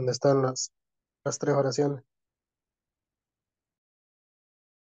imagen donde están las tres oraciones.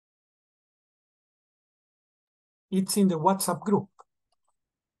 It's in the WhatsApp group.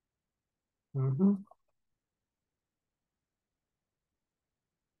 Mhm.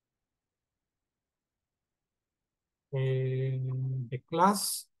 The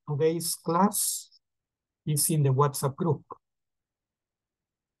class, today's class is in the WhatsApp group.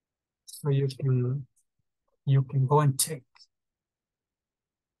 So you can go and check.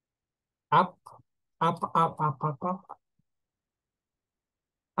 Up, up, up, up, up, up.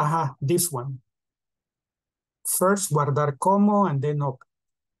 Aha, this one. First, guardar como, and then open.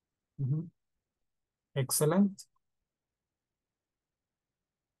 Mhm. Excellent.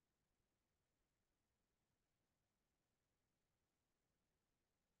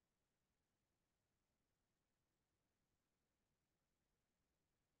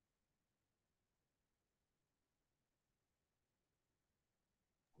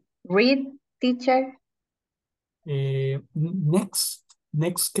 Read, teacher.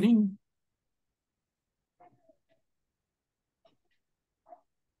 Next screen.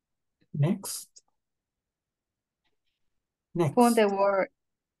 Next. Put the word.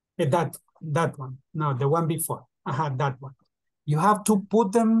 That one. No, the one before. That one. You have to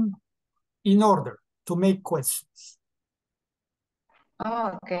put them in order to make questions.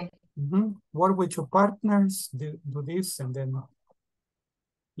 Oh, okay. Work with your partners, do this, and then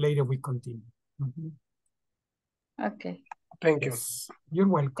later we continue. Okay. Thank you. Yes. You're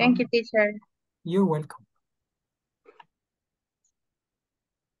welcome. Thank you, teacher. You're welcome.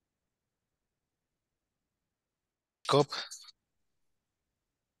 Up.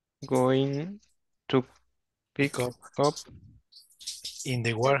 Going to pick up In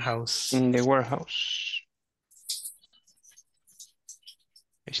the warehouse. in the warehouse.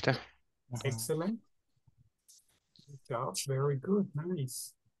 Ahí está. Excellent. Good job. Very good.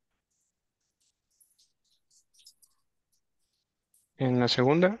 Nice. En la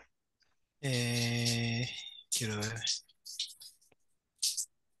segunda, Quiero ver.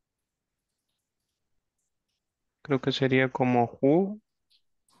 creo que sería como who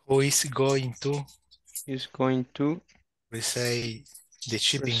Who is going to is going to receive the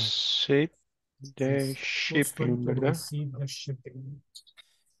shipping? receive the Who's going shipping, to ¿verdad? receive the shipping?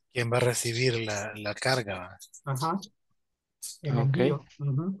 ¿Quién va a recibir la carga? Ajá. El Ok. envío.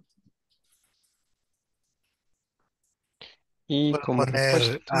 Y Puedo como poner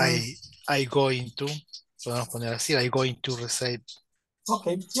respuesta, I going to. Podemos poner así, I going to receive.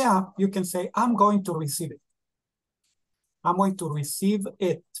 Okay, yeah, you can say, I'm going to receive it. I'm going to receive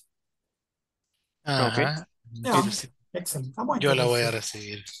it. Ajá. Yeah, excellent. I'm going Yo to la voy a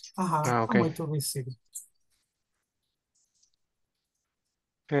receive it. recibir. I'm going to receive it.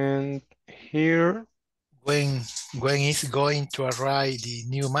 and here, When is going to arrive the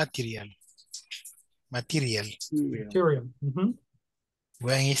new material? Material. Material.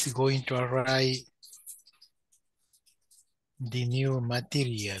 When is going to arrive the new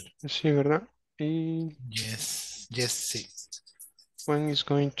material? sí, ¿verdad? Y Yes, sí. when is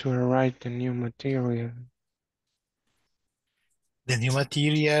going to arrive the new material? The new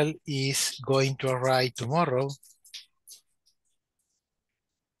material is going to arrive tomorrow.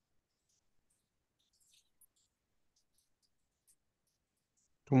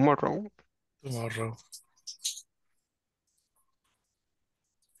 Tomorrow. Tomorrow.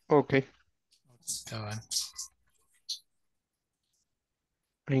 Okay. Está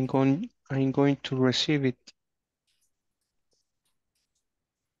bien. I'm going to receive it.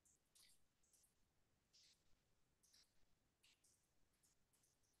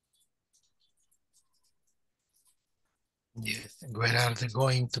 Yes. Where are they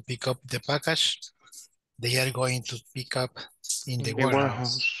going to pick up the package? They are going to pick up in the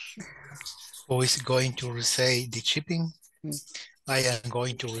warehouse. Who is going to receive the shipping? I am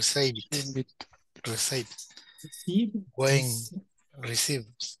going to receive it. Receive. When receive.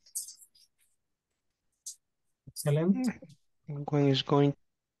 Excellent. When is going.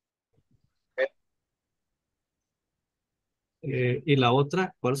 ¿Y la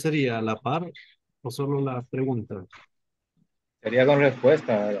otra, cuál sería? ¿La par o solo la pregunta? Sería con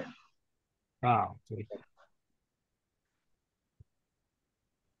respuesta. Ok.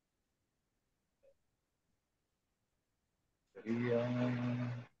 Sería...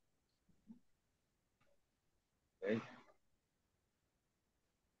 Okay.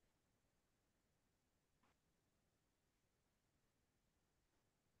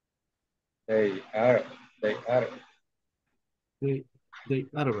 They are. They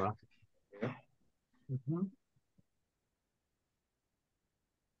are, ¿verdad?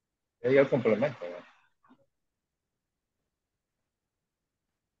 Sería el complemento.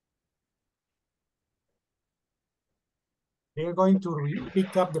 They are going to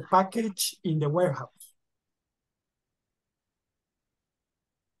pick up the package in the warehouse.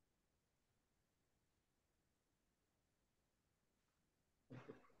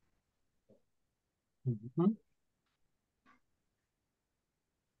 Mhm.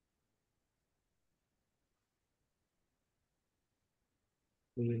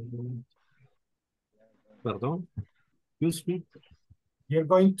 Perdón. Excuse me. You're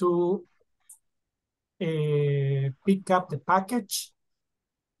going to pick up the package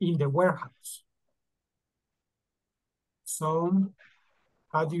in the warehouse. So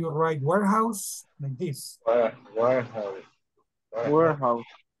how do you write warehouse? Like this. Warehouse. Warehouse.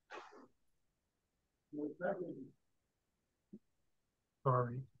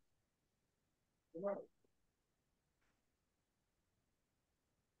 Sorry.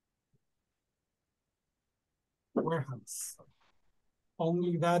 Warehouse.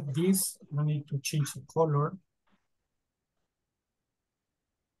 Only that this, I need to change the color.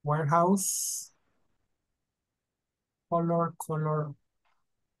 Warehouse. Color.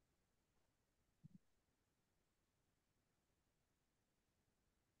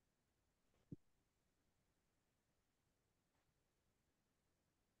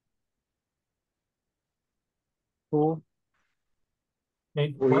 Who?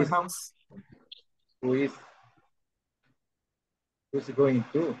 Okay, Who is- warehouse. Who's going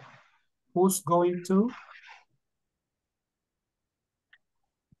to? Who's going to?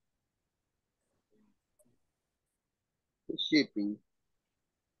 Shipping.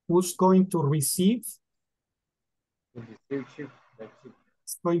 Who's going to receive? To receive ship. That's it.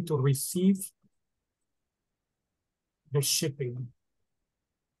 It's going to receive the shipping.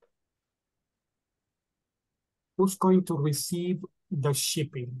 Who's going to receive the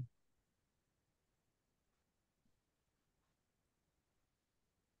shipping?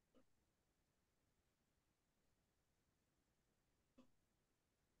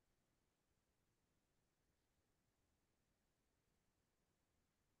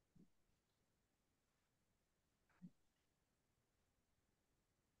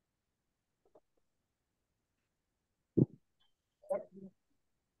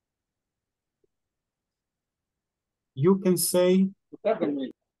 You can say,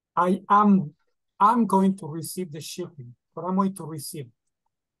 I'm going to receive the shipping, but I'm going to receive.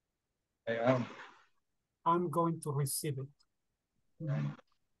 I am. I'm going to receive it.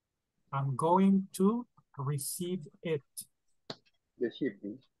 I'm going to receive it. The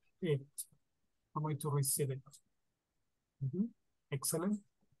shipping. It. I'm going to receive it. Excellent.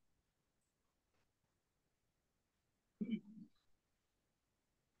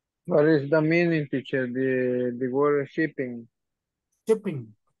 What is the meaning, teacher? The word shipping.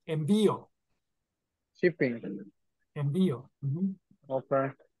 Shipping. Envío. Shipping. Envío.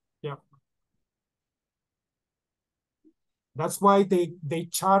 Okay. Yeah. That's why they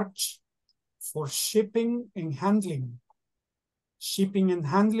charge for shipping and handling. Shipping and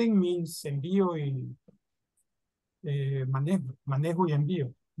handling means envío y manejo y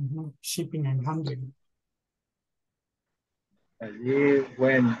envío. Shipping and handling. Allí,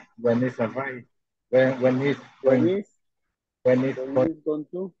 when it's arrived. When it's going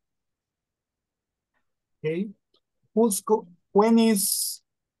to. Okay. When is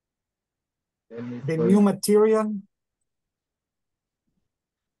the new material?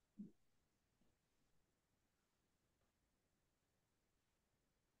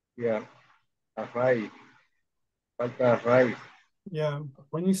 Yeah. Arrive. Falta arrive. Yeah.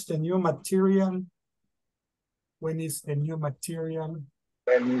 When is the new material? When is the new material?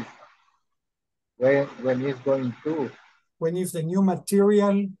 When it's going to. When is the new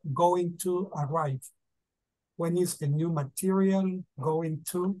material going to arrive? When is the new material going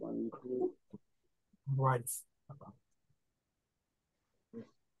to arrive?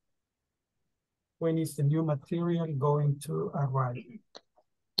 When is the new material going to arrive?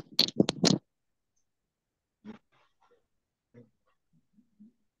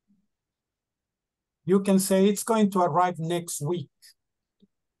 You can say it's going to arrive next week,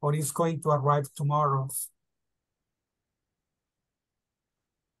 or it's going to arrive tomorrow.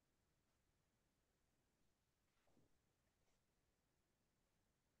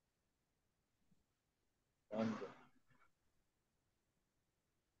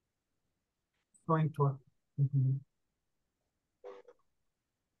 Going to.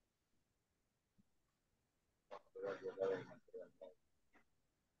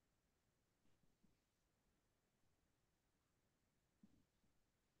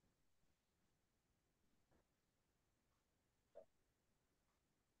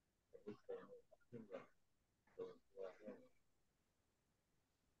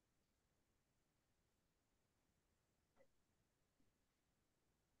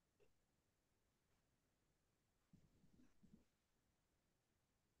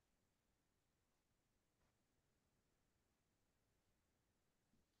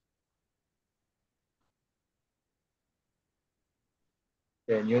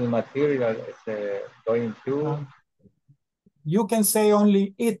 the new material is going to. You can say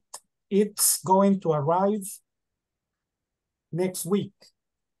only it. It's going to arrive next week.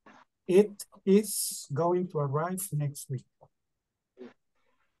 It is going to arrive next week.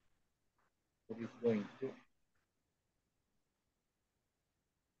 It is going to.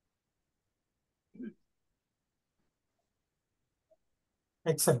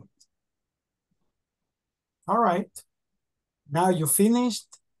 Excellent. All right. Now you finished.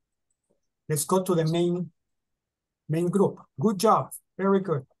 Let's go to the main group. Good job. Very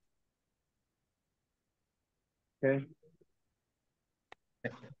good. Okay.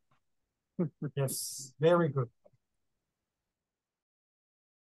 Yes, very good.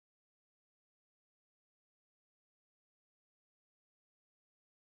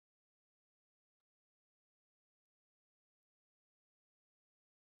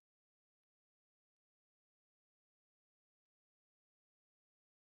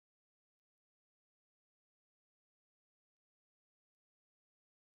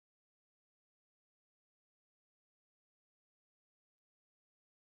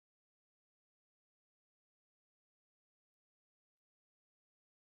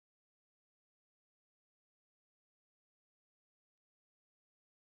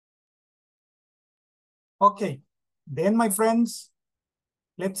 Okay, then my friends,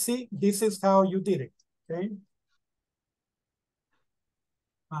 let's see, this is how you did it, okay?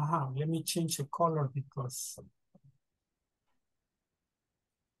 Let me change the color because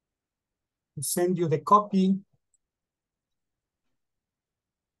to send you the copy.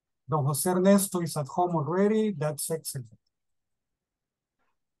 Don Jose Ernesto is at home already. That's excellent.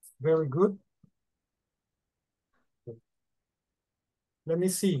 Very good. Let me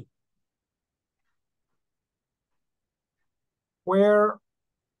see. Where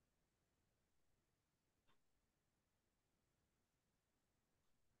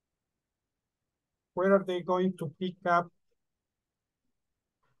are they going to pick up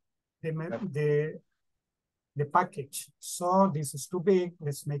the package? So this is too big.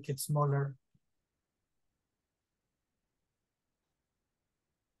 Let's make it smaller.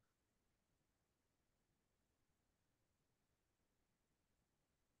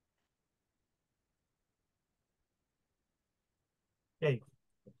 Okay.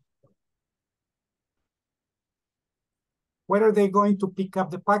 Where are they going to pick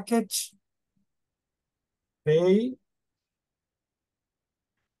up the package? They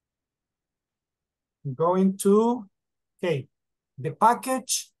going to, okay, the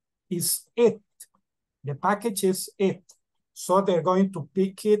package is it. The package is it. So they're going to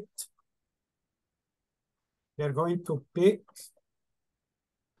pick it. They're going to pick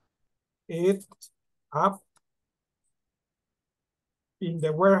it up in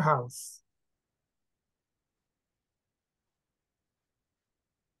the warehouse.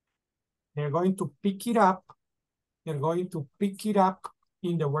 They're going to pick it up. They're going to pick it up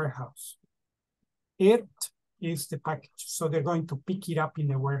in the warehouse. It is the package. So they're going to pick it up in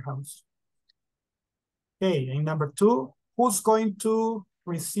the warehouse. Okay, and number 2, who's going to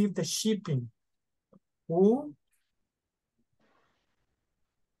receive the shipping?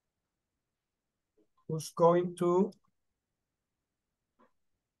 Who's going to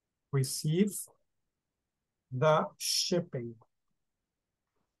receive the shipping?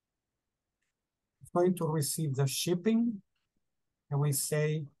 Who's going to receive the shipping? And we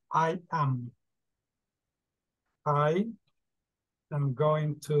say, I am. I am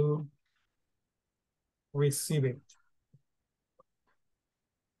going to receive it.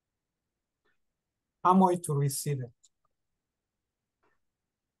 I'm going to receive it.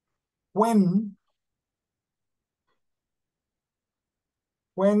 When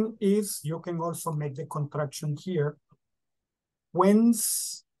is, you can also make the contraction here.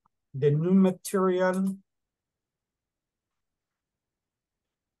 When's the new material?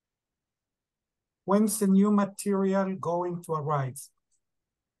 When's the new material going to arrive?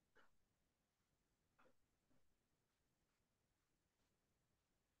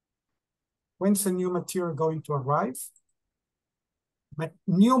 When's the new material going to arrive?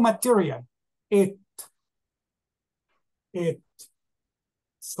 New material, it.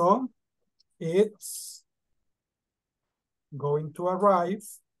 So it's going to arrive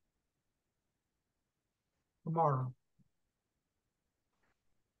tomorrow.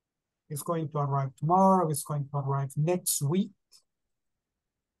 It's going to arrive tomorrow. It's going to arrive next week.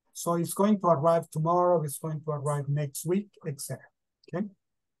 So it's going to arrive tomorrow. It's going to arrive next week, etc. Okay.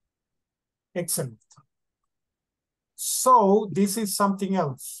 Excellent. So this is something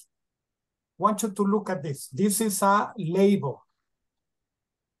else. I want you to look at this. This is a label.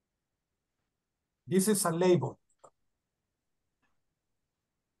 This is a label.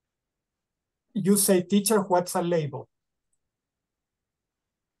 you say, teacher, what's a label?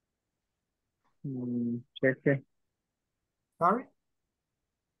 Check. Sorry?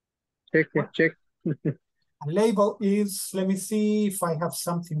 Check. A label is, let me see if I have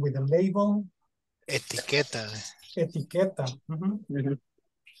something with a label. Etiqueta. Etiqueta.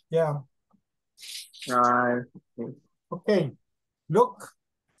 Yeah. Okay. Look.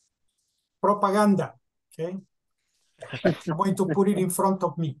 Propaganda. Okay. I'm going to put it in front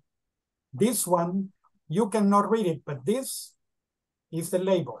of me. This one, you cannot read it, but this is the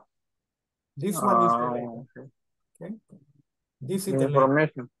label. This one is the label. Okay. This is the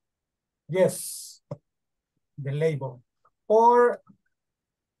label. Yes. The label. Or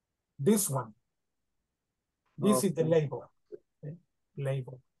this one. This is the label. Okay.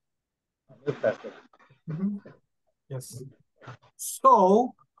 Label. Yes.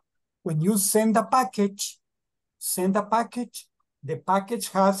 So when you send a package, the package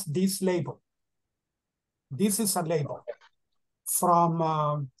has this label. This is a label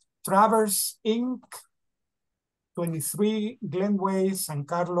from Travers Inc., 23 Glenway, San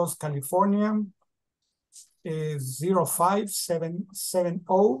Carlos, California,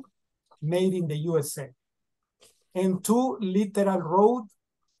 05770, made in the USA. And 2 Literal Road,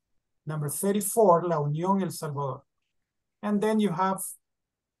 number 34, La Unión, El Salvador. And then you have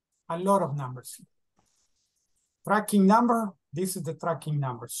a lot of numbers. Tracking number, this is the tracking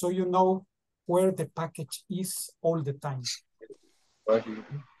number. So you know where the package is all the time.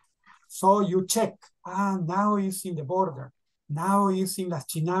 So you check, now it's in the border. Now it's in Las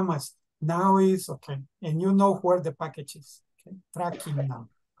Chinamas. Now it's, okay. And you know where the package is, okay? Tracking number.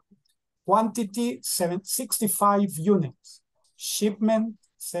 Quantity, 65 units. Shipment,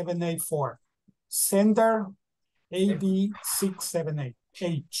 784. Sender,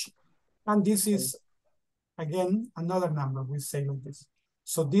 AB678H. And this is, again, another number we say like this.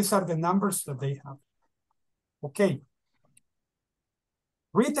 So these are the numbers that they have. Okay.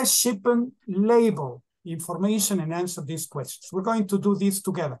 Read the shipment label information and answer these questions. We're going to do this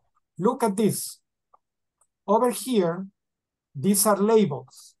together. Look at this. Over here, these are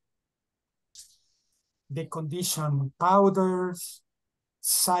labels. The condition powders,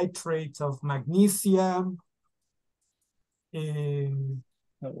 citrate of magnesium,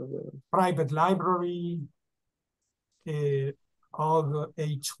 private library, all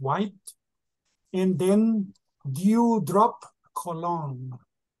H white, and then dewdrop cologne.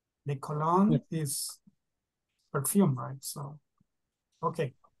 The cologne is perfume, right? So,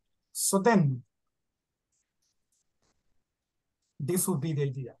 okay. So then, this would be the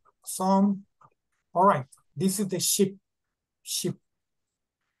idea. So, all right, this is the ship.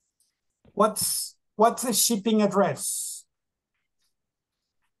 What's the shipping address?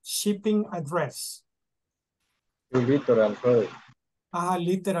 Shipping address. Literal road.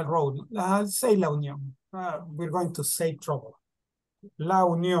 Literal road. Say La Unión. We're going to save trouble. La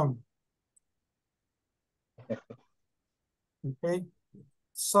Unión. Okay.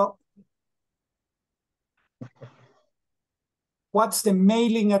 So, what's the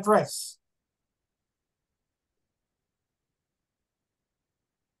mailing address?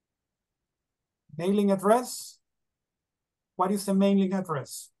 Mailing address? What is the mailing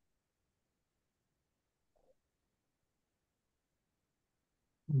address?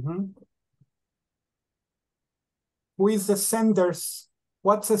 Who is the sender's?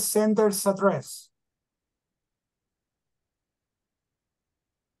 What's the sender's address?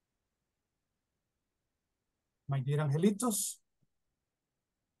 My dear angelitos.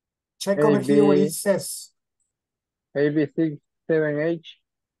 Check over here what it says. AB678H.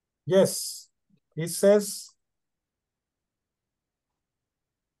 Yes, it says.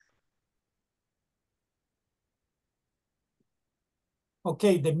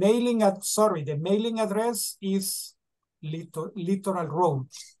 Okay, the mailing address is Literal Road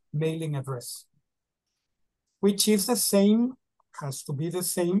mailing address, which is the same, has to be the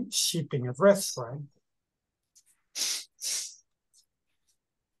same shipping address, right?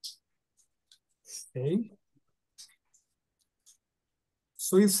 Okay.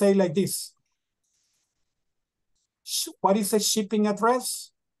 So you say like this. What is the shipping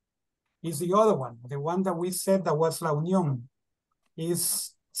address? Is the other one, the one that we said that was La Unión,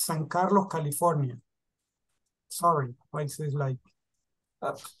 is San Carlos, California. Sorry, why is it like,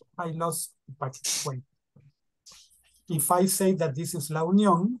 I lost the package. Wait. If I say that this is La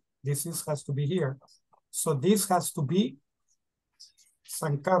Unión, this has to be here. So this has to be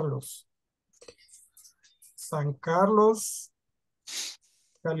San Carlos. San Carlos,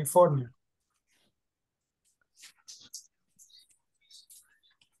 California.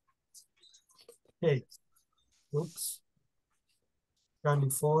 Okay. Oops.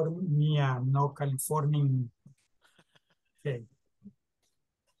 California, no California. Okay.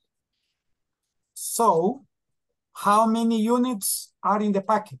 So, how many units are in the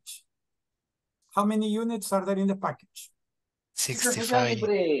package? How many units are there in the package? 65.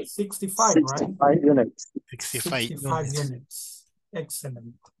 65, right? 5 units. 65 65 units. units.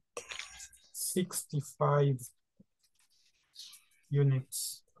 Excellent. 65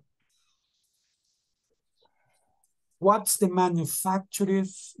 units. What's the manufacturing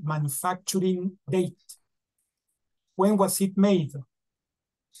date? When was it made?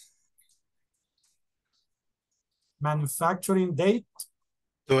 Manufacturing date?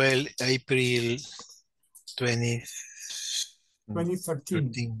 12 April 20,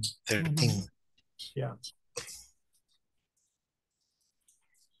 2013. 13. Yeah.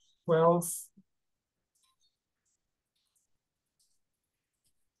 12.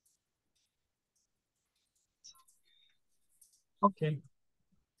 Okay.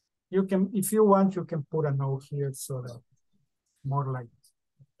 You can, if you want, you can put a note here so that more like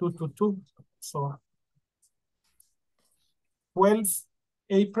 222. So 12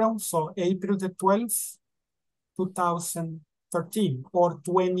 April, so April the 12th, 2013 or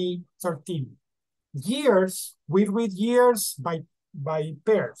 2013. Years, we read years by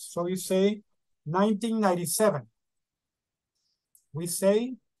pairs. So you say 1997. We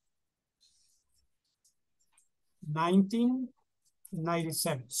say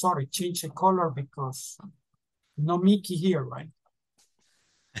 1997. Sorry, change the color because no Mickey here, right?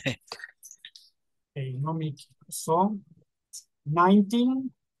 Okay, no Mickey. So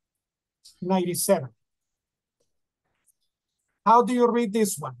 1997. How do you read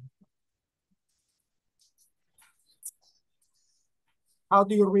this one? How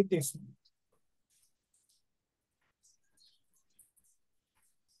do you read this one?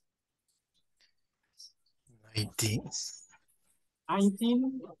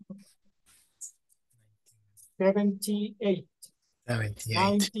 1978.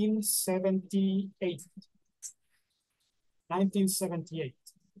 1978. 1978.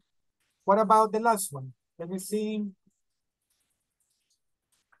 What about the last one? Let me see.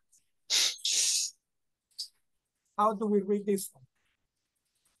 How do we read this one?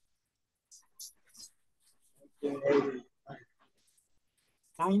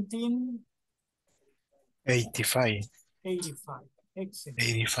 85. 85. Excellent.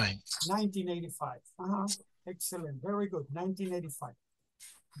 85. 1985. Excellent. Very good. 1985.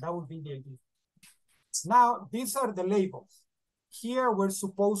 That would be the idea. Now, these are the labels. Here, we're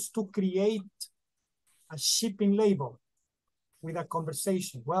supposed to create a shipping label with a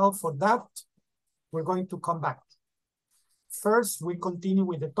conversation. Well, for that, we're going to come back. First, we continue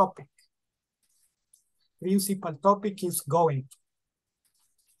with the topic. Principal topic is going.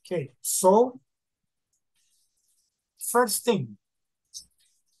 Okay, so first thing,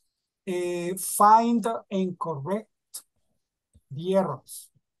 find and correct the errors.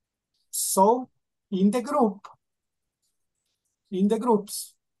 So in the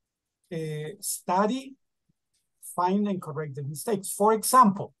groups, study, find and correct the mistakes. For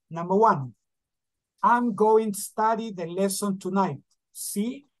example, number 1, I'm going to study the lesson tonight.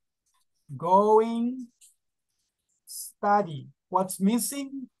 See, going, study. What's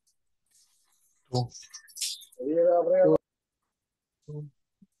missing? 2.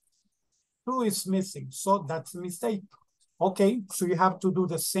 2 is missing, so that's a mistake. Okay, so you have to do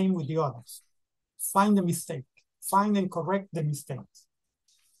the same with the others. Find the mistake. Find and correct the mistakes.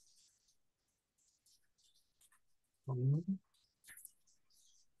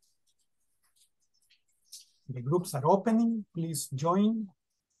 The groups are opening. Please join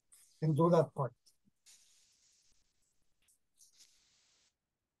and do that part.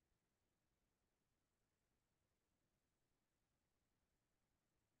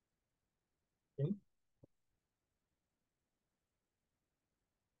 Okay.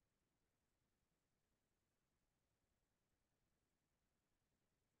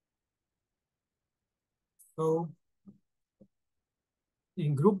 So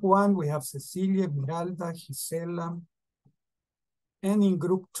in group 1, we have Cecilia, Miralda, Gisela. And in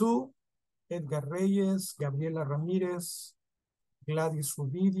group 2, Edgar Reyes, Gabriela Ramirez, Gladys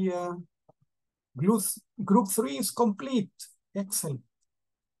Rubidia. Group 3 is complete. Excellent.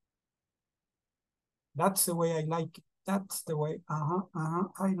 That's the way I like it. That's the way.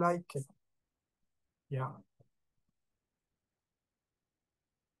 I like it. Yeah.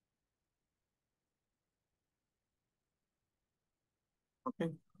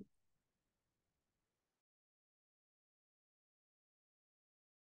 Okay.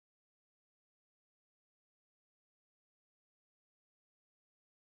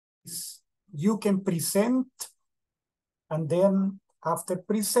 You can present and then After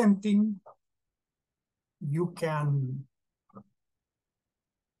presenting, you can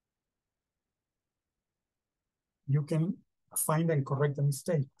find and correct the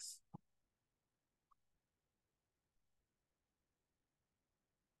mistakes.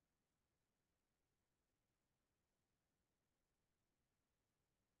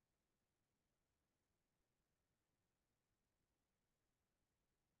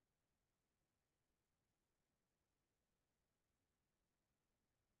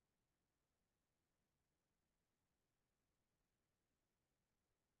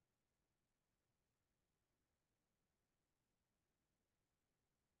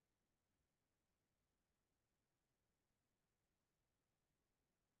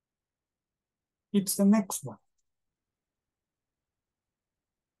 It's the next one.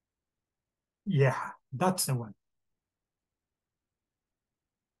 Yeah, that's the one.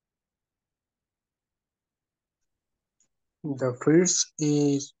 The first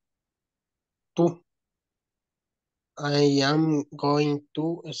is to. I am going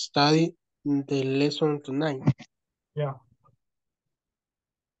to study the lesson tonight. Yeah.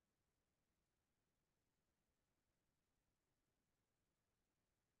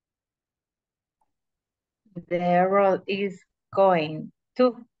 The arrow is going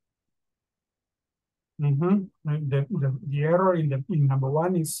to. The error in number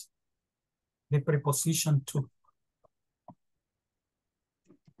one is the preposition to.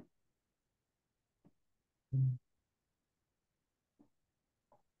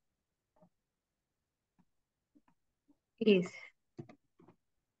 Is.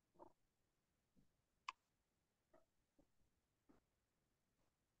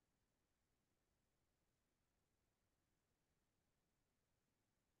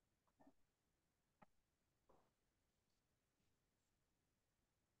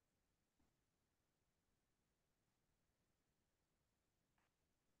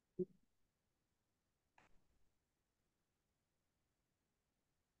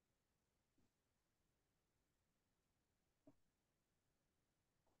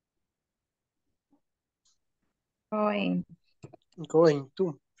 Going. Going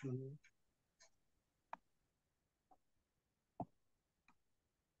to.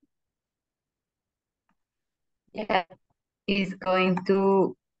 Yeah, is going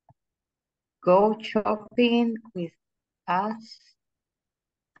to go shopping with us.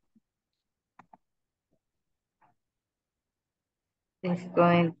 Is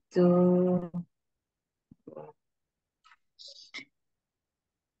going to.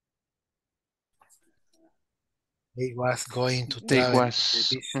 He was going to They travel to the was.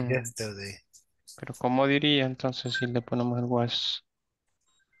 beach yesterday. Pero ¿cómo diría entonces si le ponemos el was?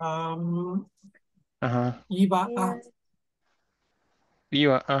 Ajá. Iba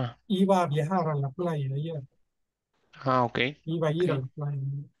a viajar a la playa ayer. ok. Iba a ir a la playa.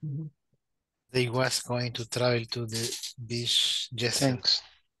 They was going to travel to the beach yesterday.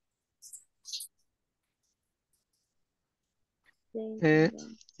 Thanks.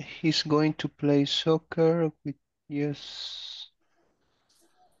 He's going to play soccer with, yes.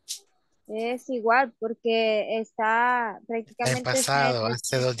 Es igual porque está En prácticamente pasado,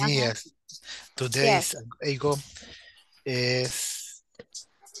 hace 2 días. Today ago es.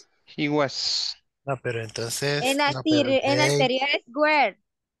 He was. No, pero entonces. en No, pero anterior es were.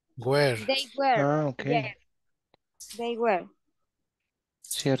 were. They were. Ok. Yes. They were.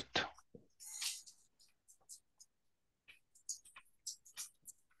 Cierto.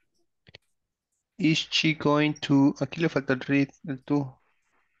 Is she going to... Aquí le falta el read, el to.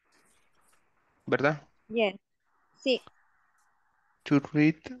 ¿Verdad? Yes. Sí. To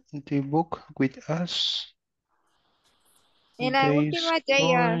read the book with us. En la última,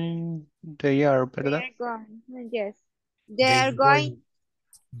 they are. They are, ¿verdad? They are going. Yes. They are going.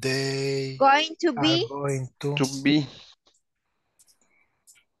 They Going to are be. going To be.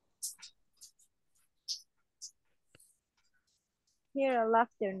 Here all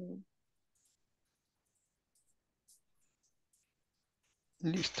afternoon.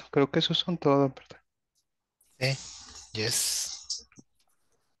 Listo. Creo que esos son todos, ¿verdad? Yes.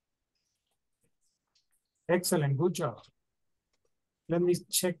 Excellent, good job. Let me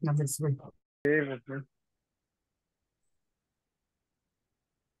check number 3.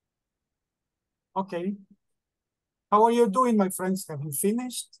 Okay. How are you doing, my friends? Have you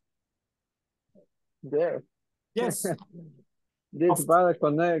finished? Yes. Yes. This bad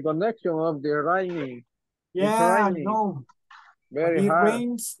connection of the raining. Yeah, raining. no. Very when it hard.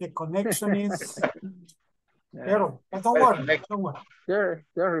 rains, the connection is terrible. But don't worry, don't worry.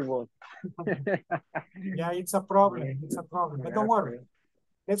 Terrible. Yeah, it's a problem. It's a problem. But don't worry.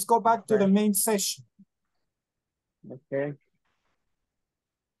 Let's go back to the main session. Okay.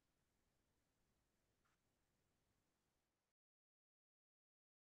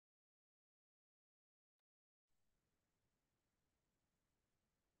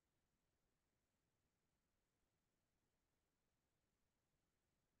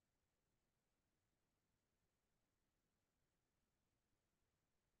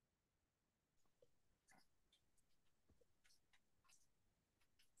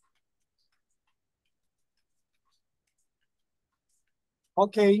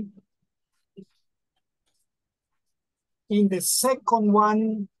 Okay. In the second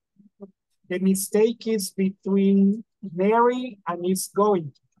one, the mistake is between Mary and is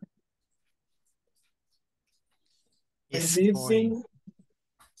going. Is And going.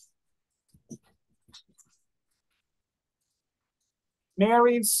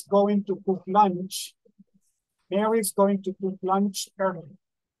 Mary's going to cook lunch. Mary's going to cook lunch early.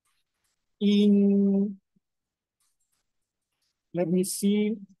 Let me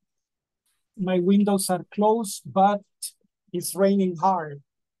see. My windows are closed, but it's raining hard.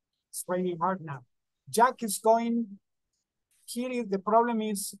 It's raining hard now. Jack is going. Here, the problem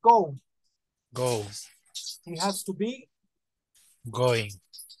is go. Go. It has to be going.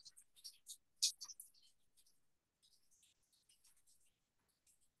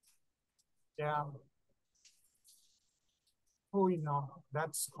 Yeah. Oh, no,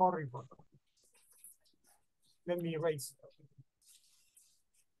 that's horrible. Let me erase it.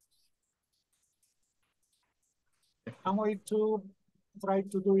 I'm going to try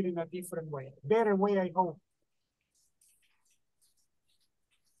to do it in a different way. Better way, I hope.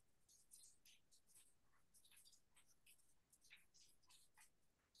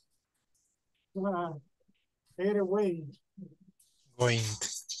 Better way. Going.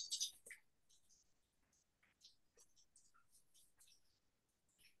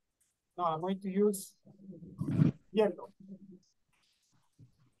 No, I'm going to use yellow.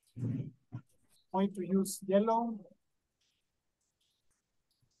 I'm going to use yellow.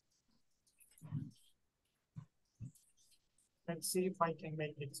 Let's see if I can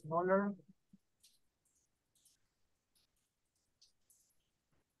make it smaller.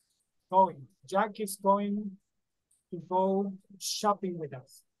 Going. Jack is going to go shopping with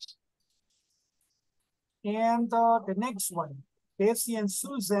us. And the next one, Bessie and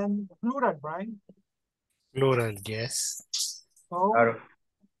Susan, plural, right? Plural, yes. So Are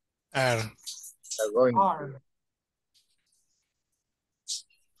going are.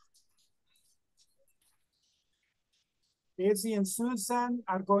 Bessie and Susan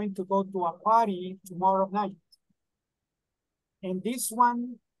are going to go to a party tomorrow night. And this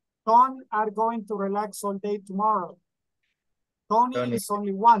one, Ton are going to relax all day tomorrow. Tony is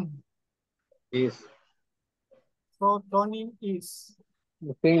only one. is So Tony is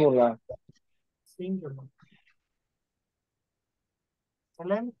Singular. singular.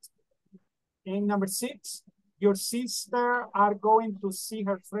 Excellent. And number 6, your sister are going to see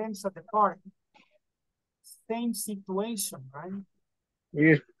her friends at the park. Same situation, right?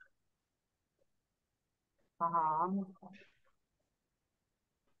 Is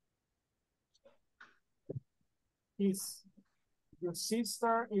Is your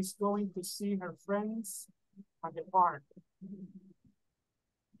sister is going to see her friends at the park.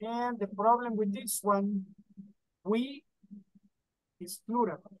 And the problem with this one, we is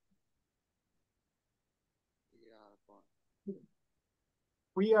plural.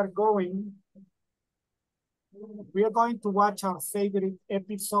 We are going to watch our favorite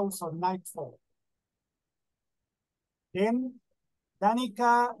episodes of Nightfall. Then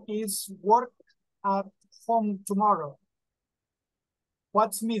Danica is work at home tomorrow.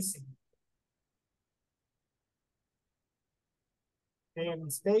 What's missing? The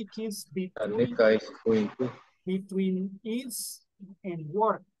mistake is between is going to. Between is and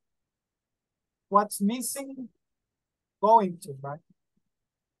work. What's missing? Going to, right?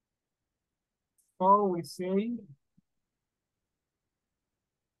 So we say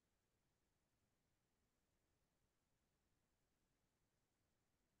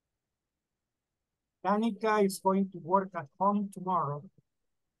Danica is going to work at home tomorrow.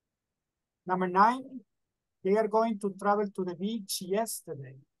 Number 9, they are going to travel to the beach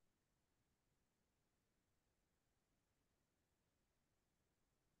yesterday.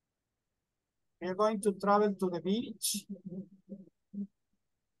 They're going to travel to the beach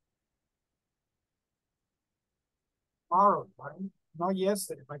tomorrow, right? Not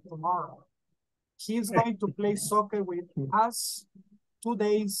yesterday, but tomorrow. He's going to play soccer with us 2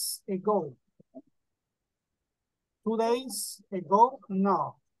 days ago. 2 days ago?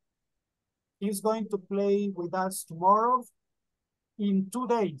 No. He's going to play with us tomorrow in 2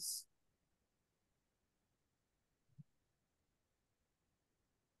 days.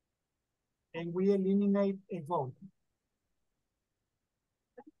 And we eliminate a vote.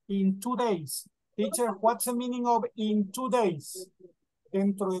 In 2 days. Teacher, what's the meaning of in 2 days?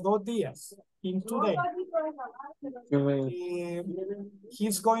 Dentro de 2 días. In 2 days.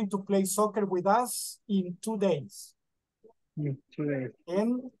 He's going to play soccer with us in 2 days.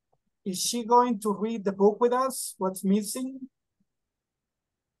 And is she going to read the book with us? What's missing?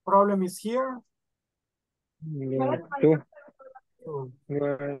 Problem is here. Two.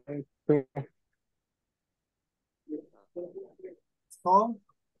 Two. So,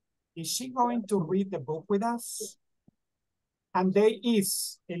 is she going to read the book with us? And they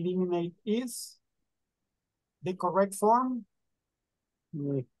is, eliminate is. The correct form?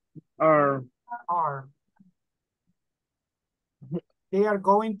 Are. Are. They are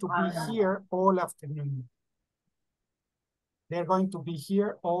going to be here all afternoon. They're going to be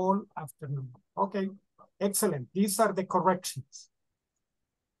here all afternoon. Okay, excellent. These are the corrections.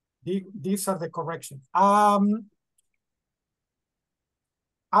 These are the corrections.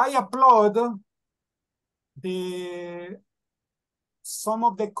 I upload some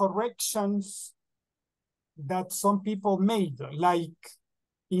of the corrections that some people made. Like,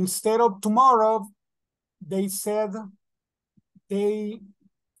 instead of tomorrow, they said they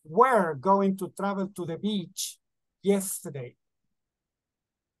were going to travel to the beach yesterday.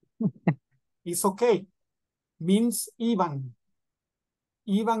 It's okay. Means iban.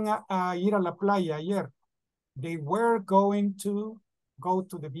 Iban a ir a la playa ayer. They were going to go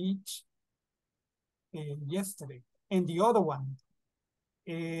to the beach yesterday. And the other one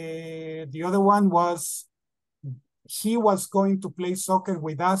was, he was going to play soccer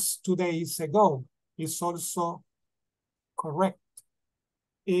with us 2 days ago. It's also correct.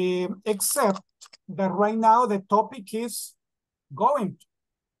 Except that right now the topic is going to,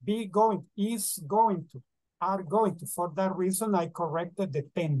 be going, is going to, are going to. For that reason, I corrected the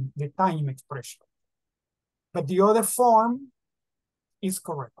time expression. But the other form is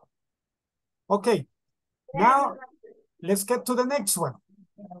correct. Okay, now let's get to the next one.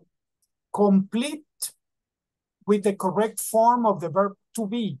 Complete with the correct form of the verb to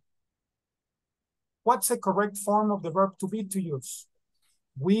be. What's the correct form of the verb to be to use?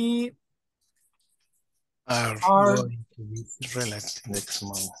 We are going to be relative next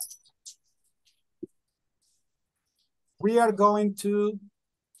month. We are going to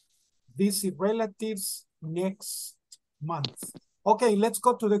visit relatives next month. Okay, let's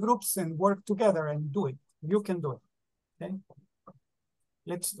go to the groups and work together and do it. You can do it. Okay,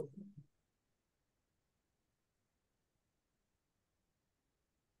 let's do it.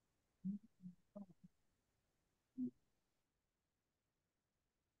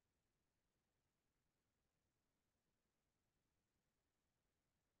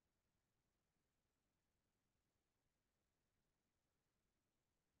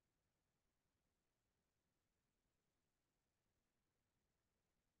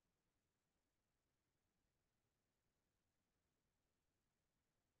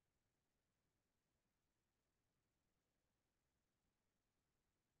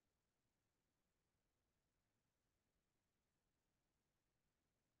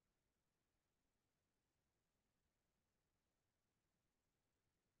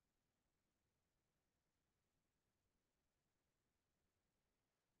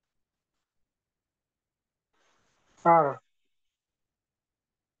 Are.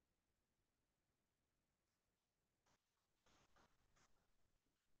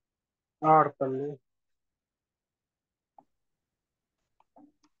 Are también.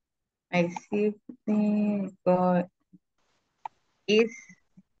 I see the go is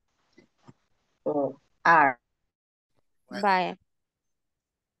or are. Vaya.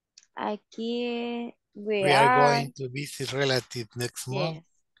 Aquí we are are going to visit relative next month. Yes.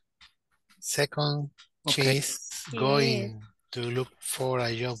 Second, Okay. she's going to look for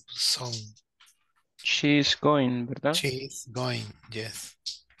a job soon. She's going, ¿verdad? She's going, yes.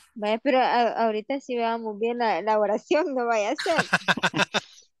 Vaya, pero ahorita sí veamos bien la oración, no vaya a ser.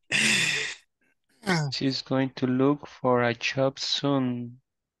 She's going to look for a job soon.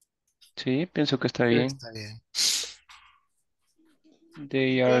 Sí, pienso que está bien. Está bien.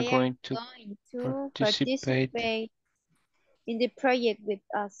 They are going to participate in the project with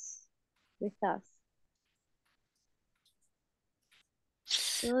us.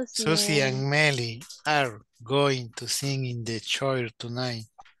 Susie and Melly are going to sing in the choir tonight.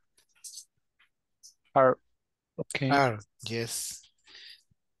 Are, okay. Are, yes.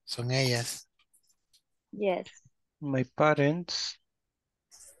 Son ellas. Yes. My parents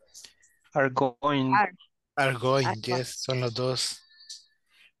are going. Are going, yes. Son los dos.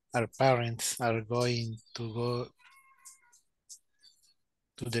 Our parents are going to go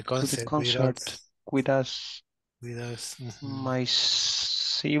to the concert, with us. With us. My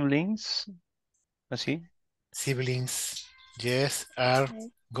siblings, así. Siblings, yes, are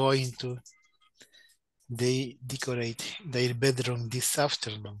going to. They decorate their bedroom this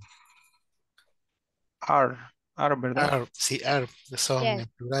afternoon. Are, ¿verdad? Are, sí, are, son en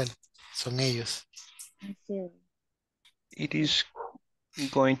plural, son ellos. It is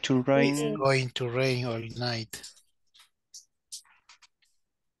going to rain. It's going to rain all night.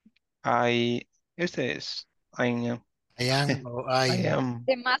 Este es, I am. I am or I I am. am.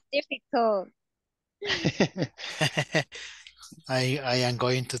 The most difficult. I am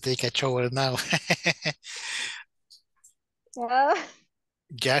going to take a shower now. Oh,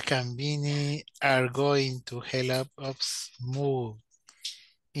 Jack and Vinny are going to help us move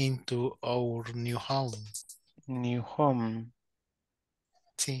into our new home. New home.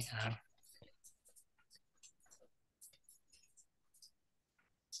 Sí,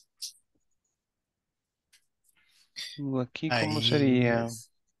 Aquí, ¿cómo ahí. sería?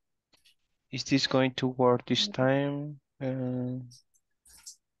 Is this going to work this time?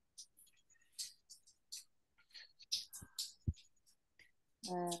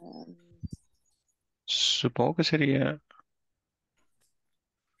 Supongo que sería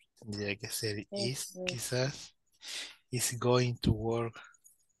Tendría que ser is, quizás. Is going to work.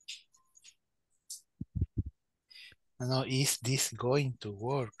 No, is this going to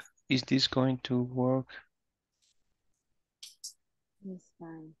work? Is this going to work? it's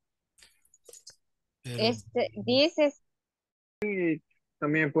fine. Pero, This is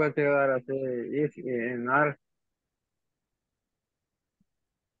También puede quedar así, is en ar,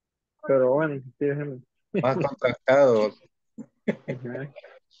 pero bueno, sí, déjame. Más contactado. Ajá.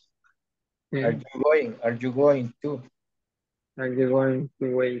 Are you going to? Are you going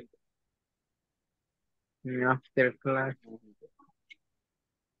to wait after class?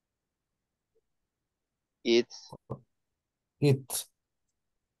 It's. It.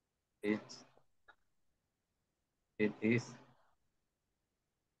 It is.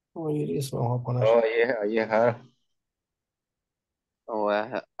 It is, vamos a poner. Oh, yeah, ahí es are. O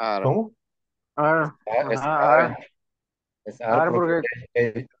are. ¿Cómo? Are, Es ajá, are. are. Es are Are porque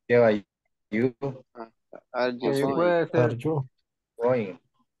porque lleva you Are you ahí going? puede Are ser, you? going.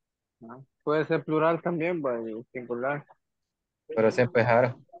 puede ser plural también, pues, y singular. Pero siempre es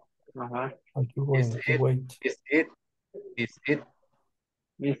are. Ajá. Are you Is going to it? wait? Is it? Is it?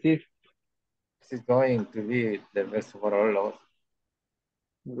 Is it? This is going to be the best for all of us.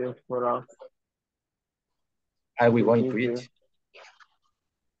 Yes, for us. Are we To going give to you. eat?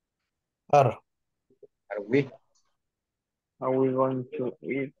 Are. Are we? Are we going to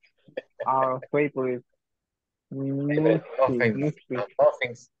eat our favorite muffins?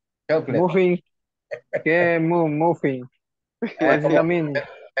 Muffins. Chocolate. Muffins. ¿Qué muffin? What does that mean?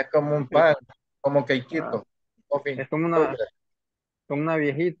 Es como un pan, como quequito. Muffin. Es como una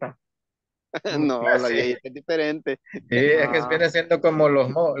viejita. No, la viejita es diferente. Sí, es que viene siendo como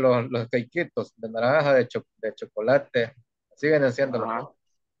los quequitos de naranja, de chocolate. Así vienen siendo los.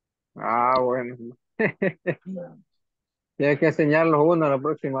 Bueno. Tienes que enseñarlos uno la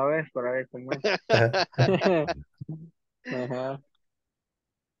próxima vez para ver cómo es. Ajá.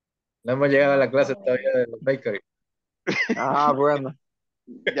 No hemos llegado a la clase todavía de los bakery. Bueno.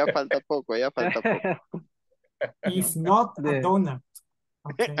 Ya falta poco, ya falta poco. If not a donut.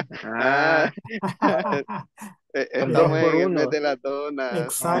 Okay. Es Dos como por en el uno. mes de las donas.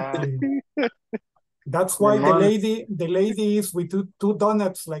 Exactly. That's why the lady is with two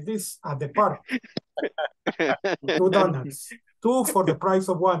donuts like this at the park. 2 donuts. 2 for the price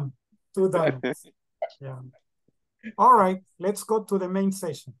of 1. 2 donuts. Yeah. All right, let's go to the main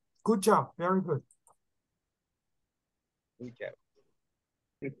session. Good job. Very good. Good job.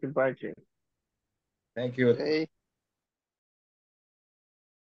 Thank you. Thank you. Okay.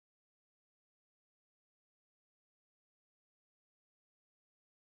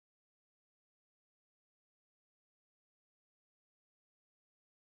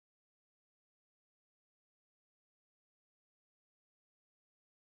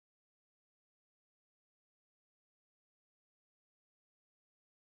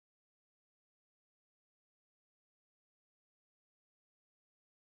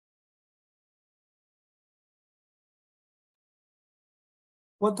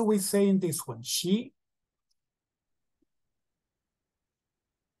 What do we say in this one? She?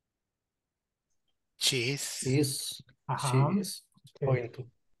 She's. Is. She is going to.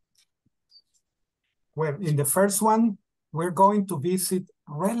 Well, in the first one, we're going to visit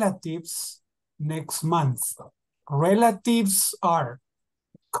relatives next month. Relatives are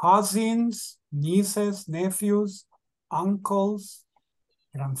cousins, nieces, nephews, uncles,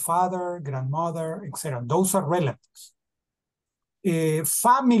 grandfather, grandmother, etc. Those are relatives.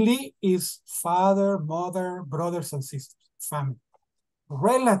 Family is father, mother, brothers and sisters, family.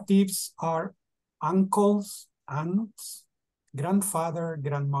 Relatives are uncles, aunts, grandfather,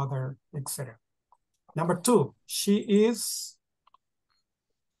 grandmother, etc. Number 2, she's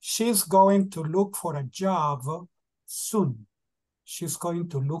going to look for a job soon. She's going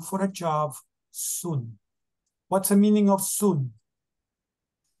to look for a job soon. What's the meaning of soon?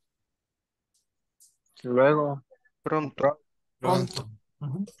 Luego. Pronto. Pronto.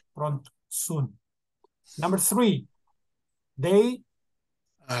 Pronto. Soon. Number 3. They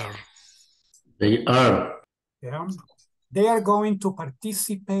Are. They are. Yeah. They are going to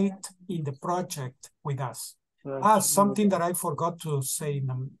participate in the project with us. Something that I forgot to say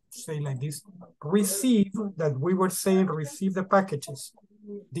like this. Receive, that we were saying, receive the packages.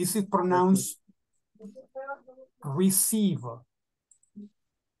 This is pronounced receive.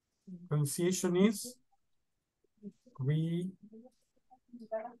 Pronunciation is receive.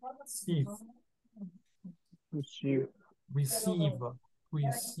 Receive. Receive.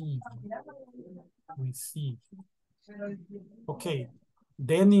 Receive. Receive. Okay.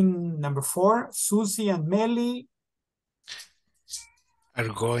 Then in number 4, Susie and Melly Are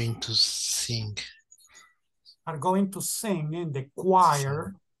going to sing. Are going to sing in the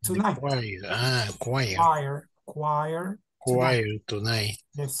choir tonight. Choir. Choir Tonight.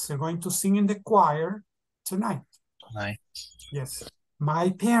 Yes, they're going to sing in the choir tonight. Yes. My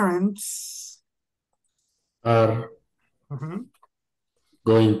parents are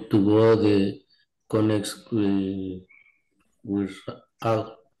going to go the connect with us.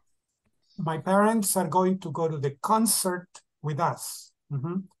 My parents are going to go to the concert with us.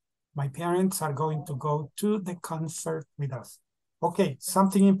 My parents are going to go to the concert with us. Okay,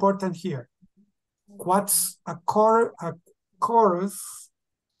 something important here. What's a chorus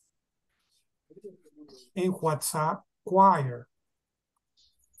and what's a choir?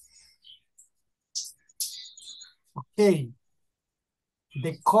 Okay,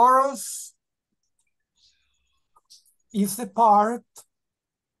 the chorus is the part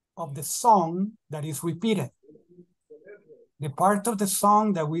of the song that is repeated. The part of the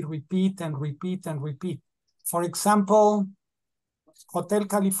song that we repeat and repeat and repeat. For example, Hotel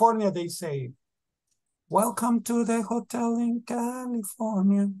California, they say, welcome to the hotel in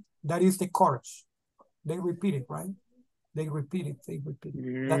California. That is the chorus. They repeat it, right? They repeat it.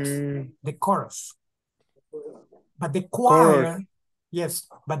 That's the chorus. But the choir, yes,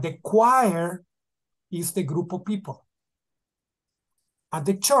 but the choir is the group of people. At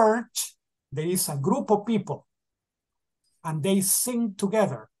the church, there is a group of people and they sing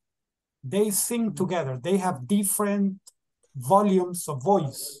together. They sing together. They have different volumes of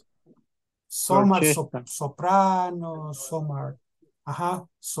voice. Some are soprano, some are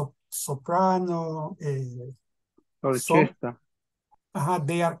soprano. They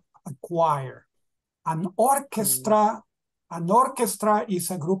are a choir. An orchestra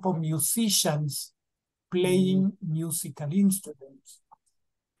is a group of musicians playing musical instruments,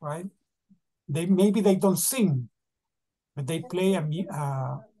 right? Maybe they don't sing, but they play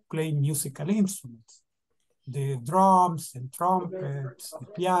musical instruments. The drums and trumpets, the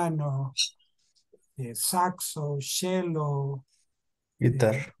piano, the saxo, cello,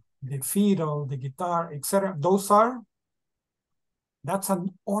 Guitar. the fiddle, the guitar, etc. That's an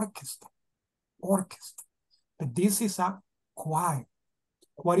orchestra. But this is a choir.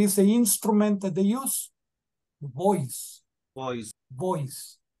 What is the instrument that they use? Voice.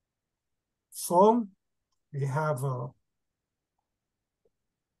 So we have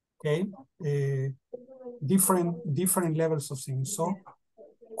different levels of singing. So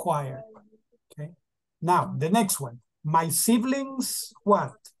choir. Okay. Now the next one. My siblings,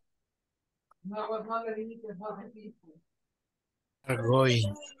 what? Are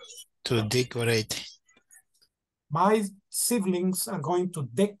going to decorate. My siblings are going to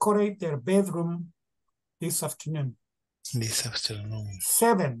decorate their bedroom this afternoon.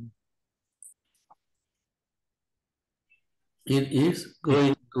 7. It is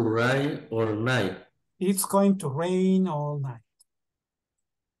going to rain all night. It's going to rain all night.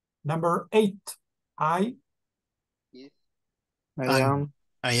 Number 8. I am.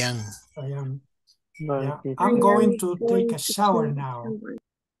 Yeah, I'm going to take a shower now.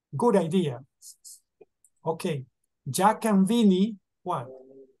 Good idea. Okay. Jack and Vinny, what?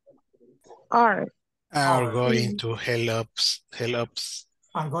 Are going to help us.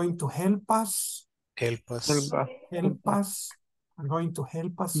 Are going to help us. Are going to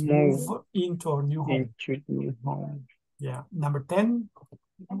help us move into our new home. Yeah. Number 10.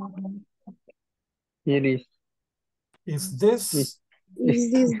 It is. Is this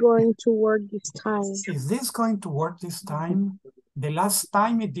going to work this time? Is this going to work this time? The last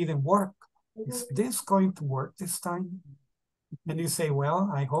time it didn't work. Is this going to work this time? And you say, well,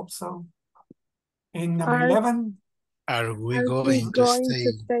 I hope so. And number 11. Are we going to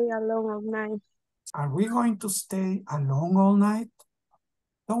stay alone all night? Are we going to stay alone all night?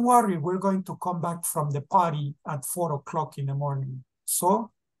 Don't worry, we're going to come back from the party at 4 o'clock in the morning.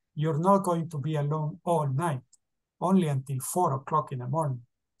 So you're not going to be alone all night, only until 4 o'clock in the morning.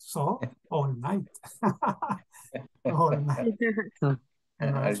 So, all night. All night.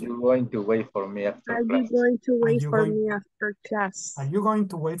 Are you going to wait for me after Are class? you going to wait for me after class? Are you going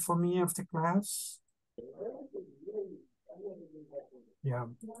to wait for me after class? Yeah.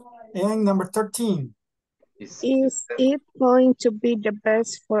 And number 13. Is it going to be the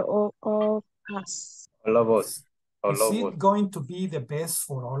best for all of us? All of us. Is it going to be the best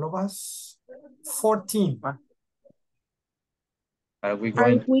for all of us? 14. Are we Are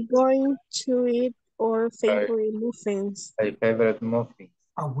going we going to eat our favorite muffins? My favorite muffins.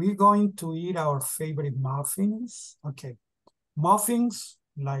 Are we going to eat our favorite muffins? Okay. Muffins,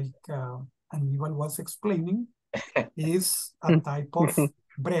 like Aníbal was explaining, is a type of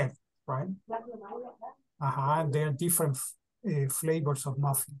bread, right? There are different flavors of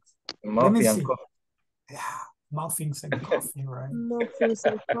muffins. Let me see. Yeah, muffins and coffee, right? Muffins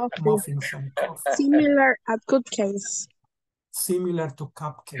and coffee. Muffins and coffee. Similar at cupcakes. Similar to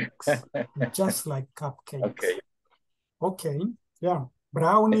cupcakes, just like cupcakes. Okay, yeah.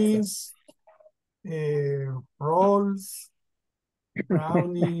 Brownies, rolls,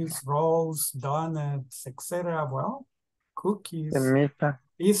 donuts, etc. Well, cookies,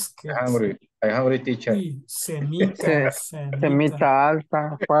 biscuits. I'm hungry, teacher. Semitas, Semita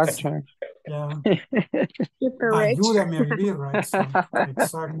alta, cuatro. yeah. Ayúdame a vivir, right? So,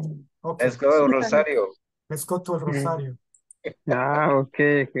 exactly. Okay. Let's go, Rosario. Let's go to El Rosario.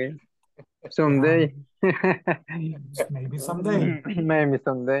 Okay. Someday. Maybe someday. Maybe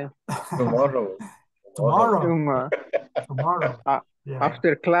someday. Tomorrow. Yeah.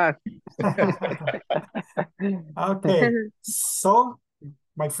 After class. Okay. So,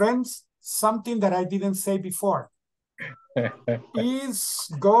 my friends, something that I didn't say before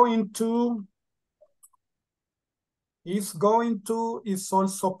is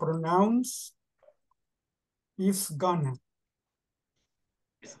also pronouns is gonna.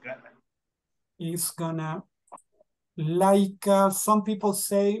 Is gonna, like some people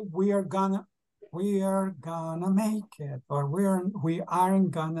say, we are gonna make it, or we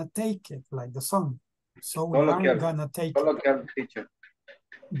aren't gonna take it, like the song. So we aren't gonna take it.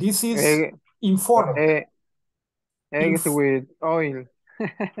 This is informal. Eggs with oil.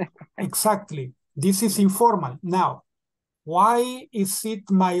 Exactly. This is informal. Now, why is it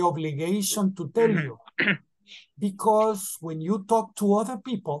my obligation to tell you? Because when you talk to other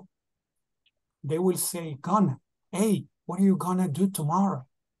people, they will say, gonna, hey, what are you gonna do tomorrow?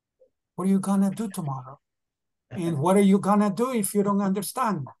 What are you gonna do tomorrow? And what are you gonna do if you don't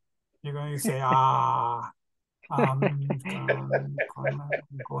understand? You're going to say, gonna.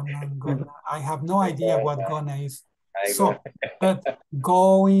 I have no idea what gonna is. So, but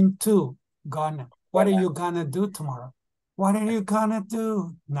going to, gonna. What are you gonna do tomorrow? What are you gonna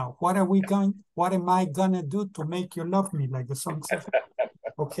do? Now, what am I gonna do to make you love me, like the song says?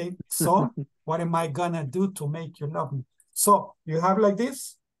 Okay, so what am I gonna do to make you love me? So you have like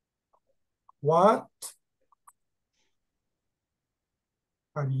this. What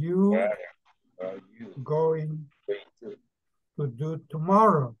are you going to do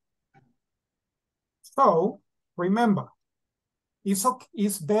tomorrow? So remember,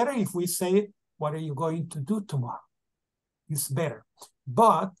 it's better if we say, what are you going to do tomorrow? It's better.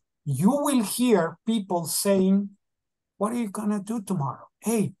 But you will hear people saying, what are you gonna do tomorrow?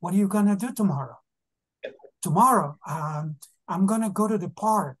 Hey, what are you gonna do tomorrow? Tomorrow, I'm gonna go to the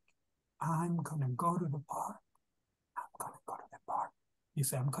park. I'm gonna go to the park. I'm gonna go to the park. You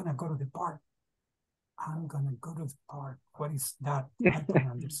say, I'm gonna go to the park. I'm gonna go to the park. What is that? I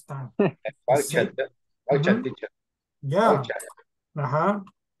don't understand. Yeah.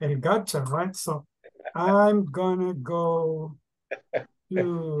 El gacha, right? So I'm gonna go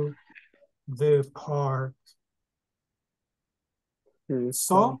to the park.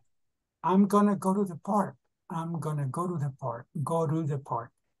 So I'm gonna go to the park. I'm gonna go to the park. Go to the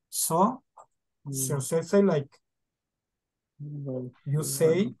park. So say like, you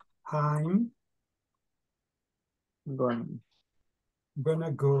say, I'm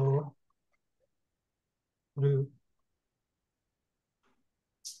gonna go to.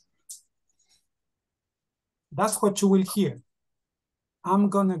 That's what you will hear. I'm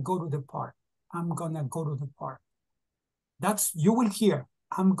gonna go to the park. I'm gonna go to the park. You will hear,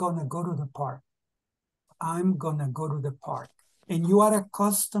 I'm gonna go to the park. I'm gonna go to the park. And you are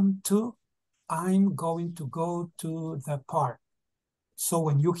accustomed to, I'm going to go to the park. So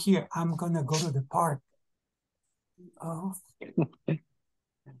when you hear, I'm gonna go to the park, oh,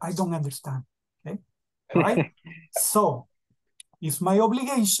 I don't understand, okay? Right? So it's my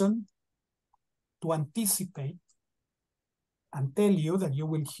obligation to anticipate and tell you that you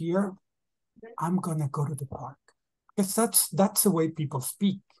will hear, I'm gonna go to the park. Because that's the way people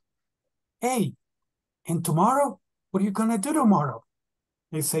speak. Hey, and tomorrow? What are you gonna do tomorrow?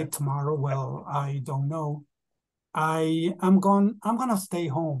 They say tomorrow, well, I don't know. I'm gonna stay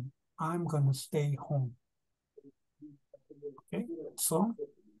home. I'm gonna stay home. Okay, so,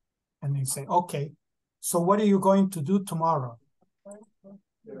 and they say, okay, so what are you going to do tomorrow?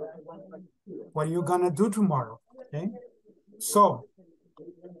 What are you gonna do tomorrow? Okay, so,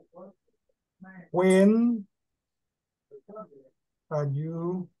 when are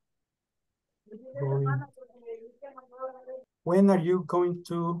you going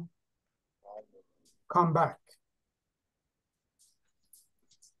to come back?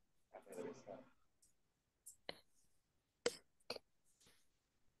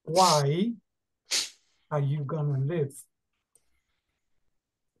 Why are you gonna live?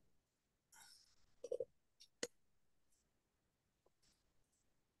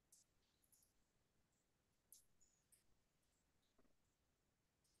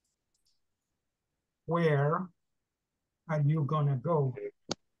 Where are you gonna go?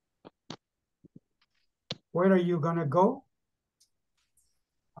 Where are you gonna go?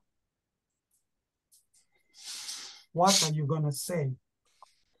 What are you gonna say?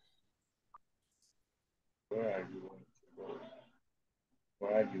 Where are you going to go?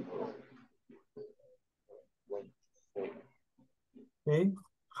 Where are you going? Okay,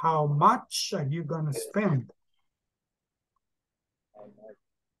 how much are you gonna spend? How much?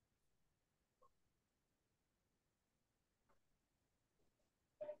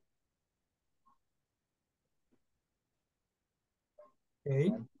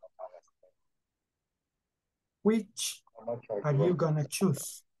 Okay, which are you gonna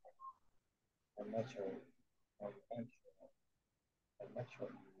choose? I'm not sure. I'm not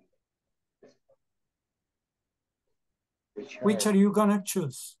sure. Which are you gonna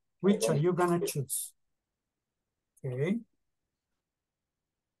choose? Which are you gonna choose? Okay.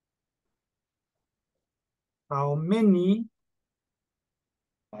 How many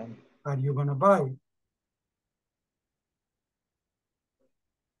are you gonna buy?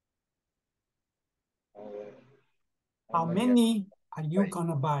 How many are you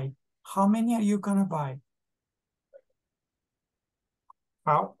gonna buy? How many are you gonna buy?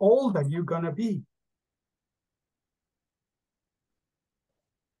 How old are you gonna be?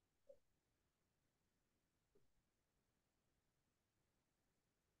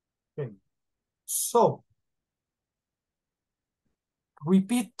 Okay. So,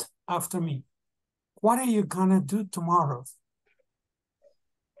 repeat after me. What are you gonna do tomorrow?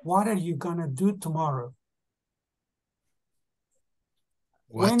 What are you gonna do tomorrow?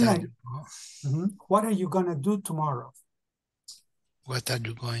 What are you gonna do tomorrow? What are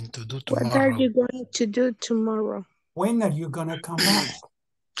you going to do What are tomorrow? you going to do tomorrow? When are you gonna come back?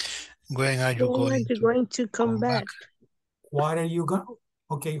 When are you going to come back? What are you gonna,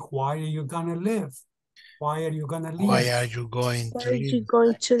 okay, why are you gonna live? Why are you gonna leave? Why are you going Where to are live? you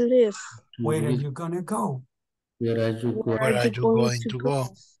going to live? Where are you gonna go? Where are you going? Where are you going to go?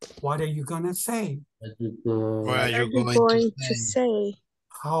 What are you gonna say? Where are you What going to say?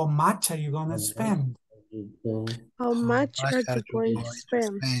 How much are you gonna spend? How much are are you you going going to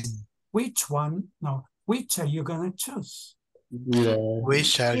spend? Which one? No, which are you gonna choose?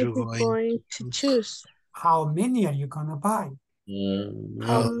 Which are you going to choose? How many are you gonna buy?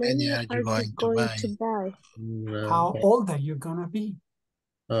 How many are you going to buy? How old are you gonna be?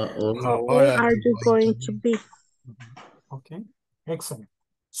 How old are you going to be? Okay, excellent.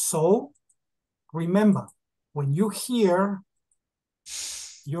 So, remember, when you hear,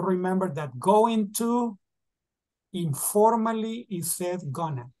 you remember that going to informally is said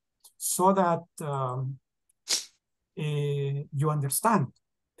gonna, so that you understand,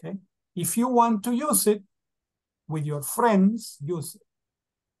 okay? If you want to use it with your friends, use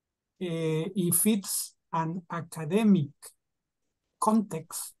it. If it's an academic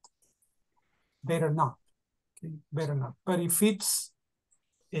context, better not, okay? Better not. But if it's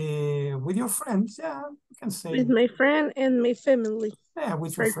with your friends, yeah, you can say. With my friend and my family. Yeah,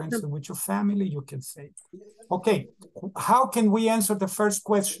 with your friends and with your family, you can say. Okay, how can we answer the first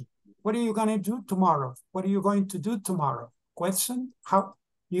question? What are you gonna do tomorrow? What are you going to do tomorrow? Question, how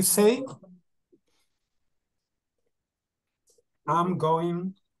you say, I'm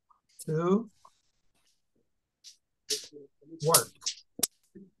going to work.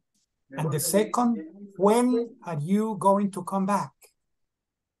 And the second, when are you going to come back?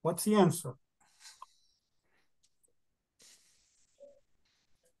 What's the answer?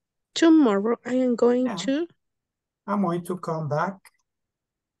 Tomorrow I am going to. I'm going to come back.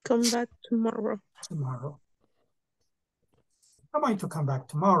 Come back tomorrow. Tomorrow. I'm going to come back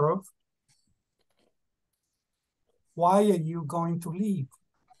tomorrow. Why are you going to leave?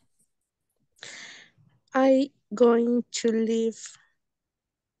 I going to live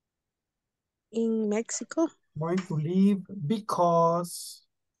in Mexico. Going to leave because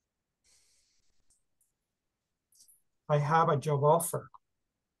I have a job offer.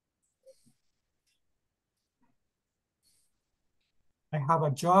 I have a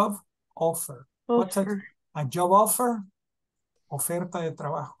job offer. What's a job offer? Oferta de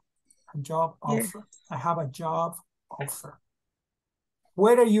trabajo. A job offer. I have a job offer.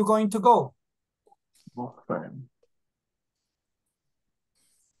 Where are you going to go? Offer.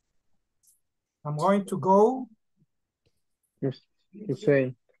 I'm going to go Just to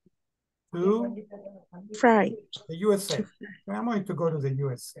say. to Right. the USA. I'm going to go to the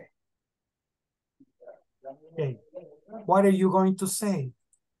USA. Okay. What are you going to say?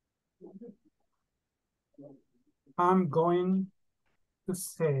 I'm going to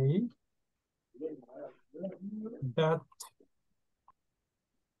say that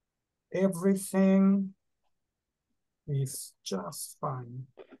everything is just fine.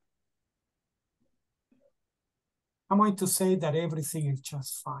 I'm going to say that everything is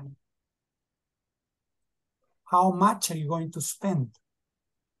just fine. How much are you going to spend?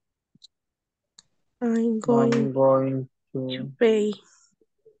 I'm going to pay.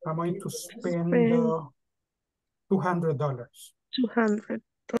 I'm going to spend $200. $200.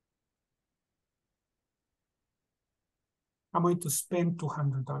 I'm going to spend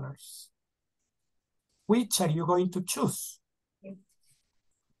 $200. Which are you going to choose?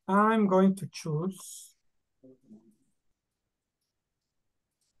 I'm going to choose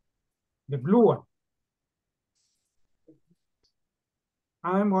the blue one.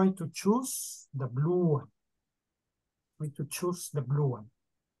 I'm going to choose the blue one. I'm going to choose the blue one.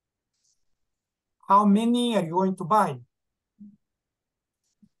 How many are you going to buy?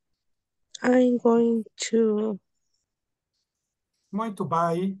 I'm going to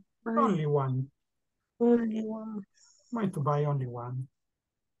buy only one. Only one. I'm going to buy only one.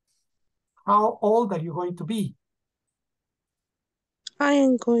 How old are you going to be? I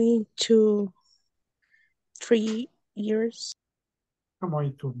am going to 3 years. I'm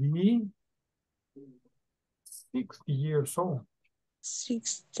going to be 60 years old.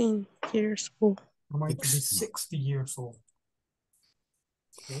 16 years old. I'm going to be 60 years old.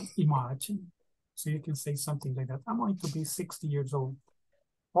 Okay, imagine. So you can say something like that. I'm going to be 60 years old.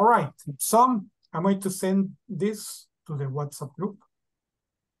 All right, I'm going to send this to the WhatsApp group.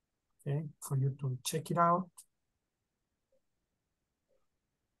 Okay, for you to check it out.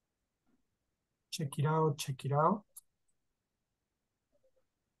 Check it out, check it out.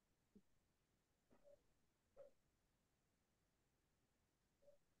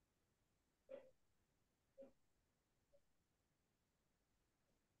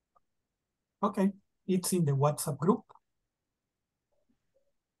 Okay, it's in the WhatsApp group.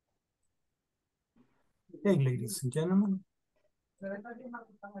 Okay, ladies and gentlemen,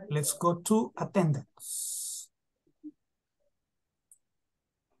 let's go to attendance.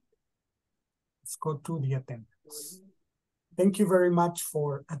 Let's go to the attendance. Thank you very much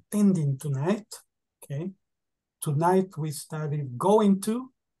for attending tonight. Okay, tonight we studied going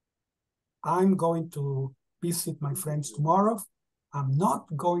to. I'm going to visit my friends tomorrow. I'm not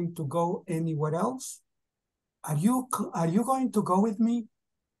going to go anywhere else. Are you going to go with me?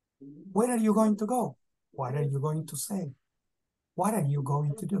 Where are you going to go? What are you going to say? What are you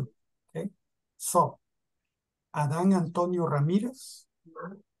going to do? Okay. So, Adán Antonio Ramírez.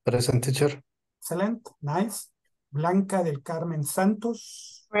 Present, teacher. Excellent. Nice. Blanca del Carmen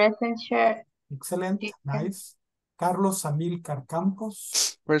Santos. Present, teacher. Excellent. Nice. Carlos Amílcar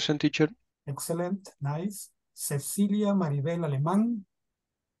Campos. Present, teacher. Excellent. Nice. Cecilia Maribel Alemán.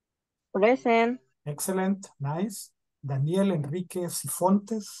 Present. Excellent. Nice. Daniel Enrique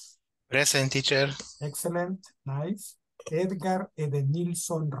Sifontes. Present, teacher. Excellent. Nice. Edgar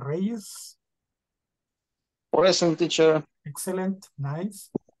Edenilson Reyes. Present, teacher. Excellent. Nice.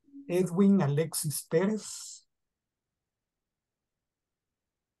 Edwin Alexis Pérez.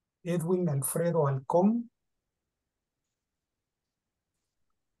 Edwin Alfredo Alcón.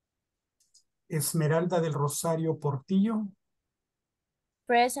 Esmeralda del Rosario Portillo.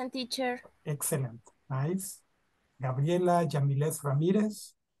 Present, teacher. Excellent. Nice. Gabriela Yamilet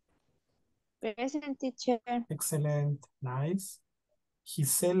Ramírez. Present, teacher. Excellent. Nice.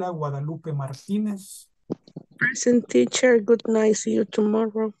 Gisela Guadalupe Martínez. Present, teacher. Good night. See you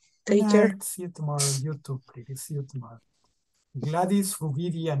tomorrow. Take Good care. night. See you tomorrow. You too, pretty. See you tomorrow. Gladys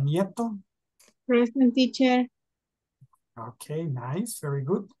Rubidia Nieto. Present, teacher. Okay, nice. Very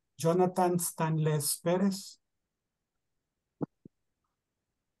good. Jonathan Stanles Pérez.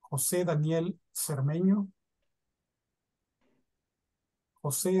 José Daniel Cermeño.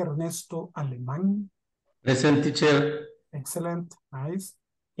 José Ernesto Alemán. Present, teacher. Excellent, nice.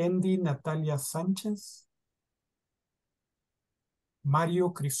 Andy Natalia Sánchez. Mario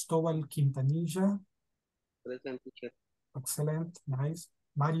Cristóbal Quintanilla. Present, teacher. Excellent, nice.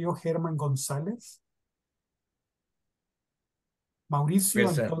 Mario Germán González. Mauricio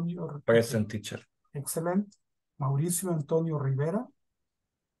Present. Antonio. Present, teacher. Excellent. Mauricio Antonio Rivera.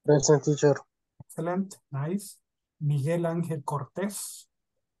 Present, teacher. Excellent, nice. Miguel Ángel Cortés.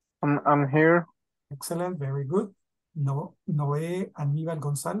 I'm here. Excellent, very good. No, Noé Aníbal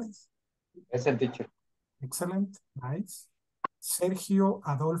González. Present, teacher. Excellent, nice. Sergio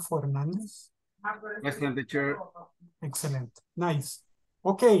Adolfo Hernández. Present, teacher. Excellent, nice.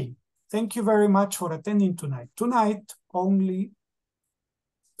 Okay, thank you very much for attending tonight.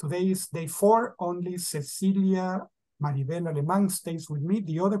 Today is day 4, only Cecilia Maribel Alemán stays with me.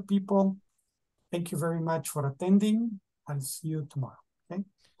 The other people, thank you very much for attending. I'll see you tomorrow, okay?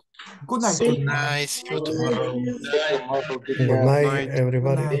 Good night, See everyone. Nice. See you tomorrow. Good night,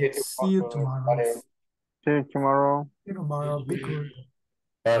 everybody. Good night. See you tomorrow. See you tomorrow. See you tomorrow. Be good.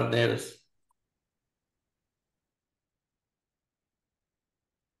 Partners.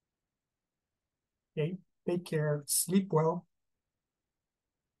 Okay, take care. Sleep well.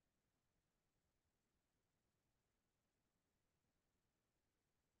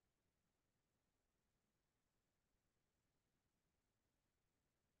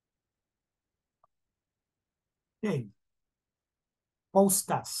 Okay.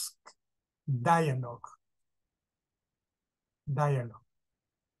 Post-task. Dialogue. Dialogue.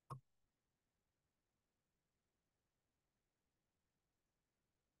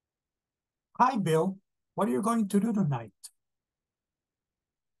 Hi, Bill. What are you going to do tonight?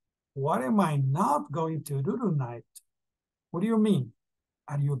 What am I not going to do tonight? What do you mean?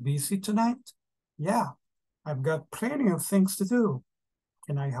 Are you busy tonight? Yeah, I've got plenty of things to do.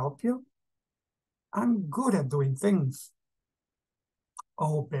 Can I help you? I'm good at doing things.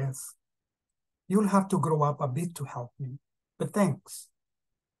 Oh, Beth, you'll have to grow up a bit to help me, but thanks.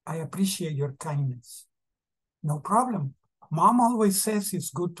 I appreciate your kindness. No problem. Mom always says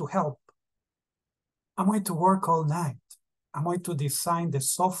it's good to help. I'm going to work all night. I'm going to design the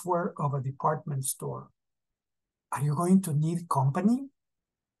software of a department store. Are you going to need company?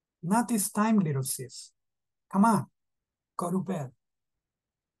 Not this time, little sis. Come on, go to bed.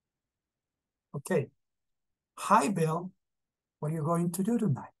 Okay. Hi, Bill. What are you going to do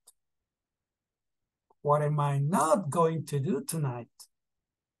tonight? What am I not going to do tonight?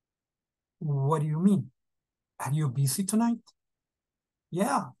 What do you mean? Are you busy tonight?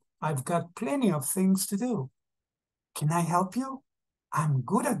 Yeah, I've got plenty of things to do. Can I help you? I'm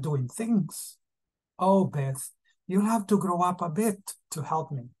good at doing things. Oh, Beth, you'll have to grow up a bit to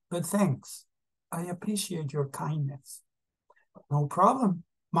help me, but thanks. I appreciate your kindness. No problem.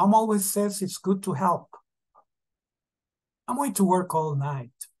 Mom always says it's good to help. I'm going to work all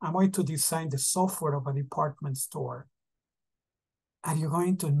night. I'm going to design the software of a department store. Are you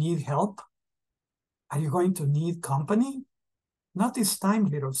going to need help? Are you going to need company? Not this time,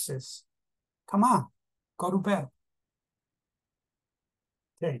 little sis. Come on, go to bed.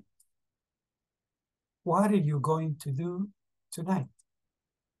 Okay. What are you going to do tonight?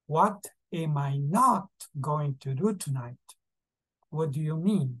 What am I not going to do tonight? What do you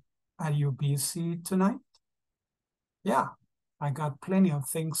mean? Are you busy tonight? Yeah, I got plenty of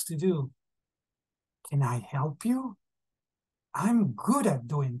things to do. Can I help you? I'm good at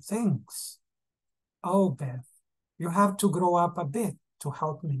doing things. Oh, Beth, you have to grow up a bit to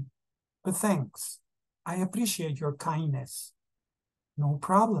help me. But thanks. I appreciate your kindness. No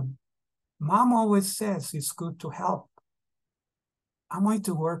problem. Mom always says it's good to help. I'm going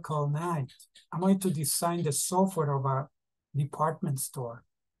to work all night. I'm going to design the software of a department store.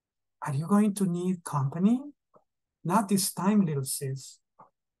 Are you going to need company? Not this time, little sis.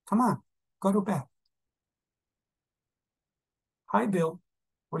 Come on, go to bed. Hi, Bill.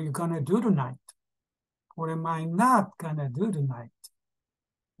 What are you gonna do tonight? What am I not gonna do tonight?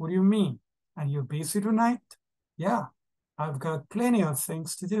 What do you mean? Are you busy tonight? Yeah, I've got plenty of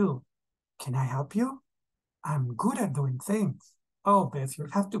things to do. Can I help you? I'm good at doing things. Oh, Beth,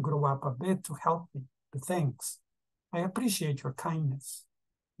 you'll have to grow up a bit to help me. But thanks. I appreciate your kindness.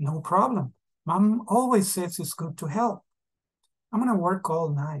 No problem. Mom always says it's good to help. I'm gonna work all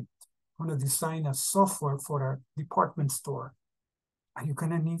night. I'm gonna design a software for a department store. Are you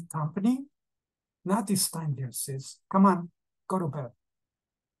gonna need company? Not this time, dear sis. Come on, go to bed.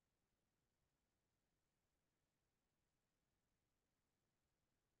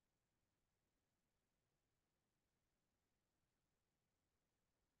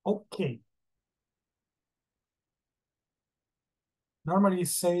 Okay. Normally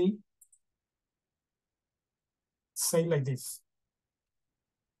say like this.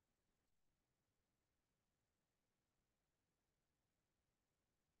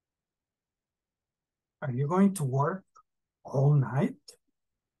 Are you going to work all night?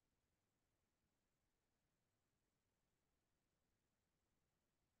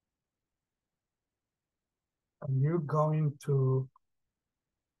 Are you going to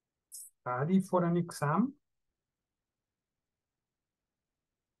study for an exam?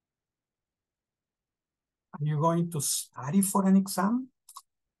 Are you going to study for an exam?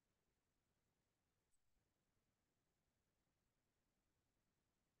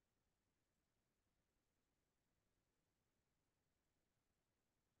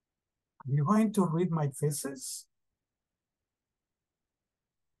 Are you going to read my thesis?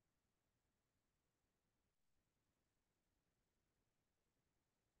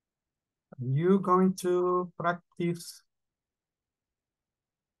 Are you going to practice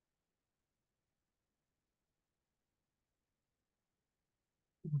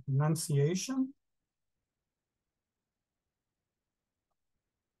pronunciation?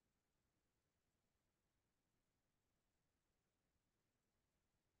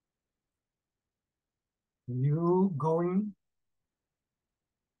 Are you going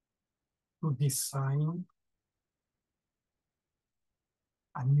to design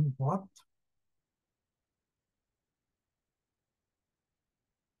a new bot?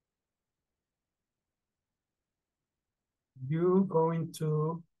 Are you going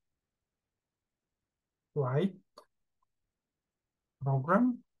to write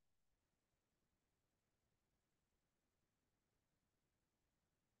program?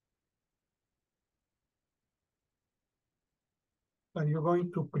 Are you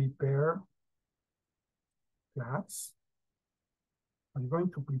going to prepare class? Are you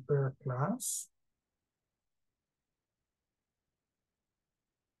going to prepare class?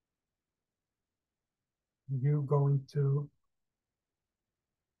 Are you going to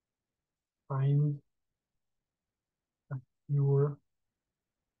find a cure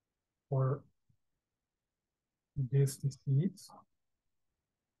for this disease?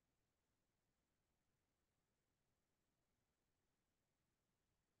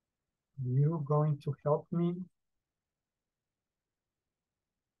 Are you going to help me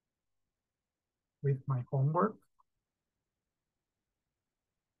with my homework?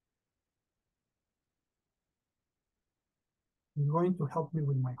 Are you going to help me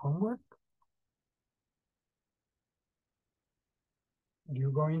with my homework? Are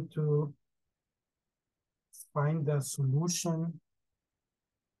you going to find the solution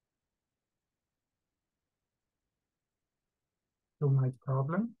to my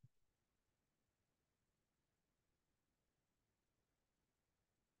problem?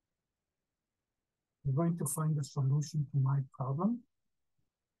 You're going to find a solution to my problem?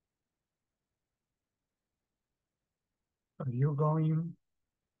 Are you going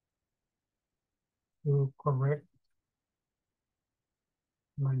to correct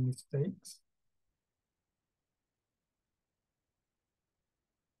my mistakes?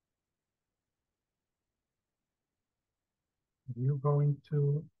 Are you going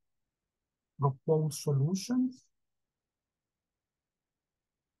to propose solutions?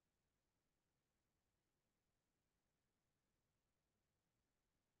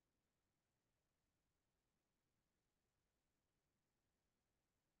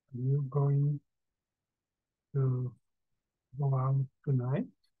 Are you going to go out tonight?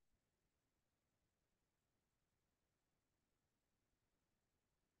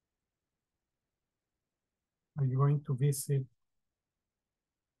 Are you going to visit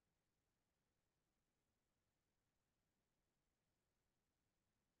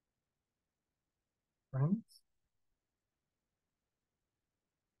friends?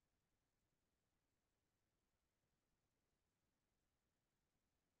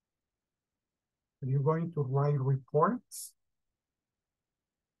 Are you going to write reports?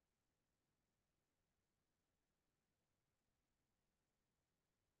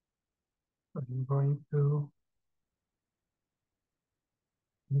 Are you going to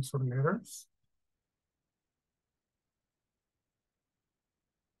answer letters?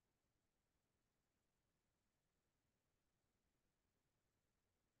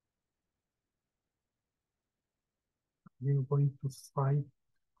 Are you going to fight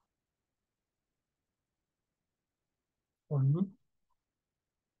for me?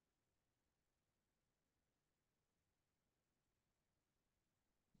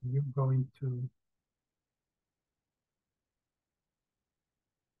 Are you going to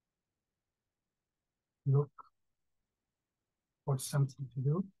look for something to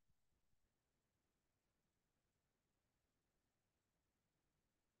do?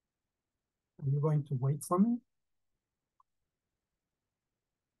 Are you going to wait for me?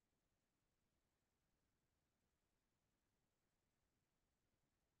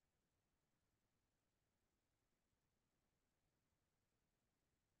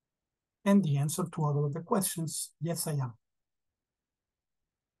 And the answer to all of the questions, yes, I am.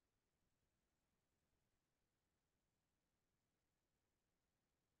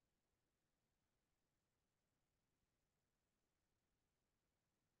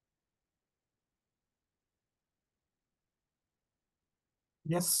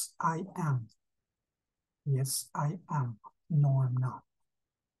 Yes, I am. Yes, I am. No, I'm not.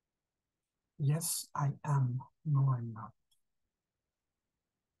 Yes, I am. No, I'm not.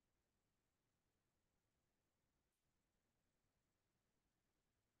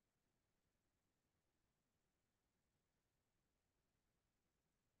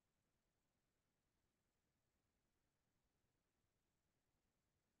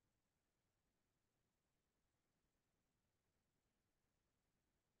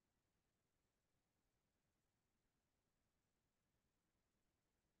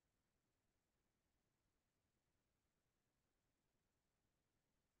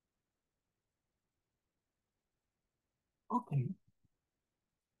 Okay,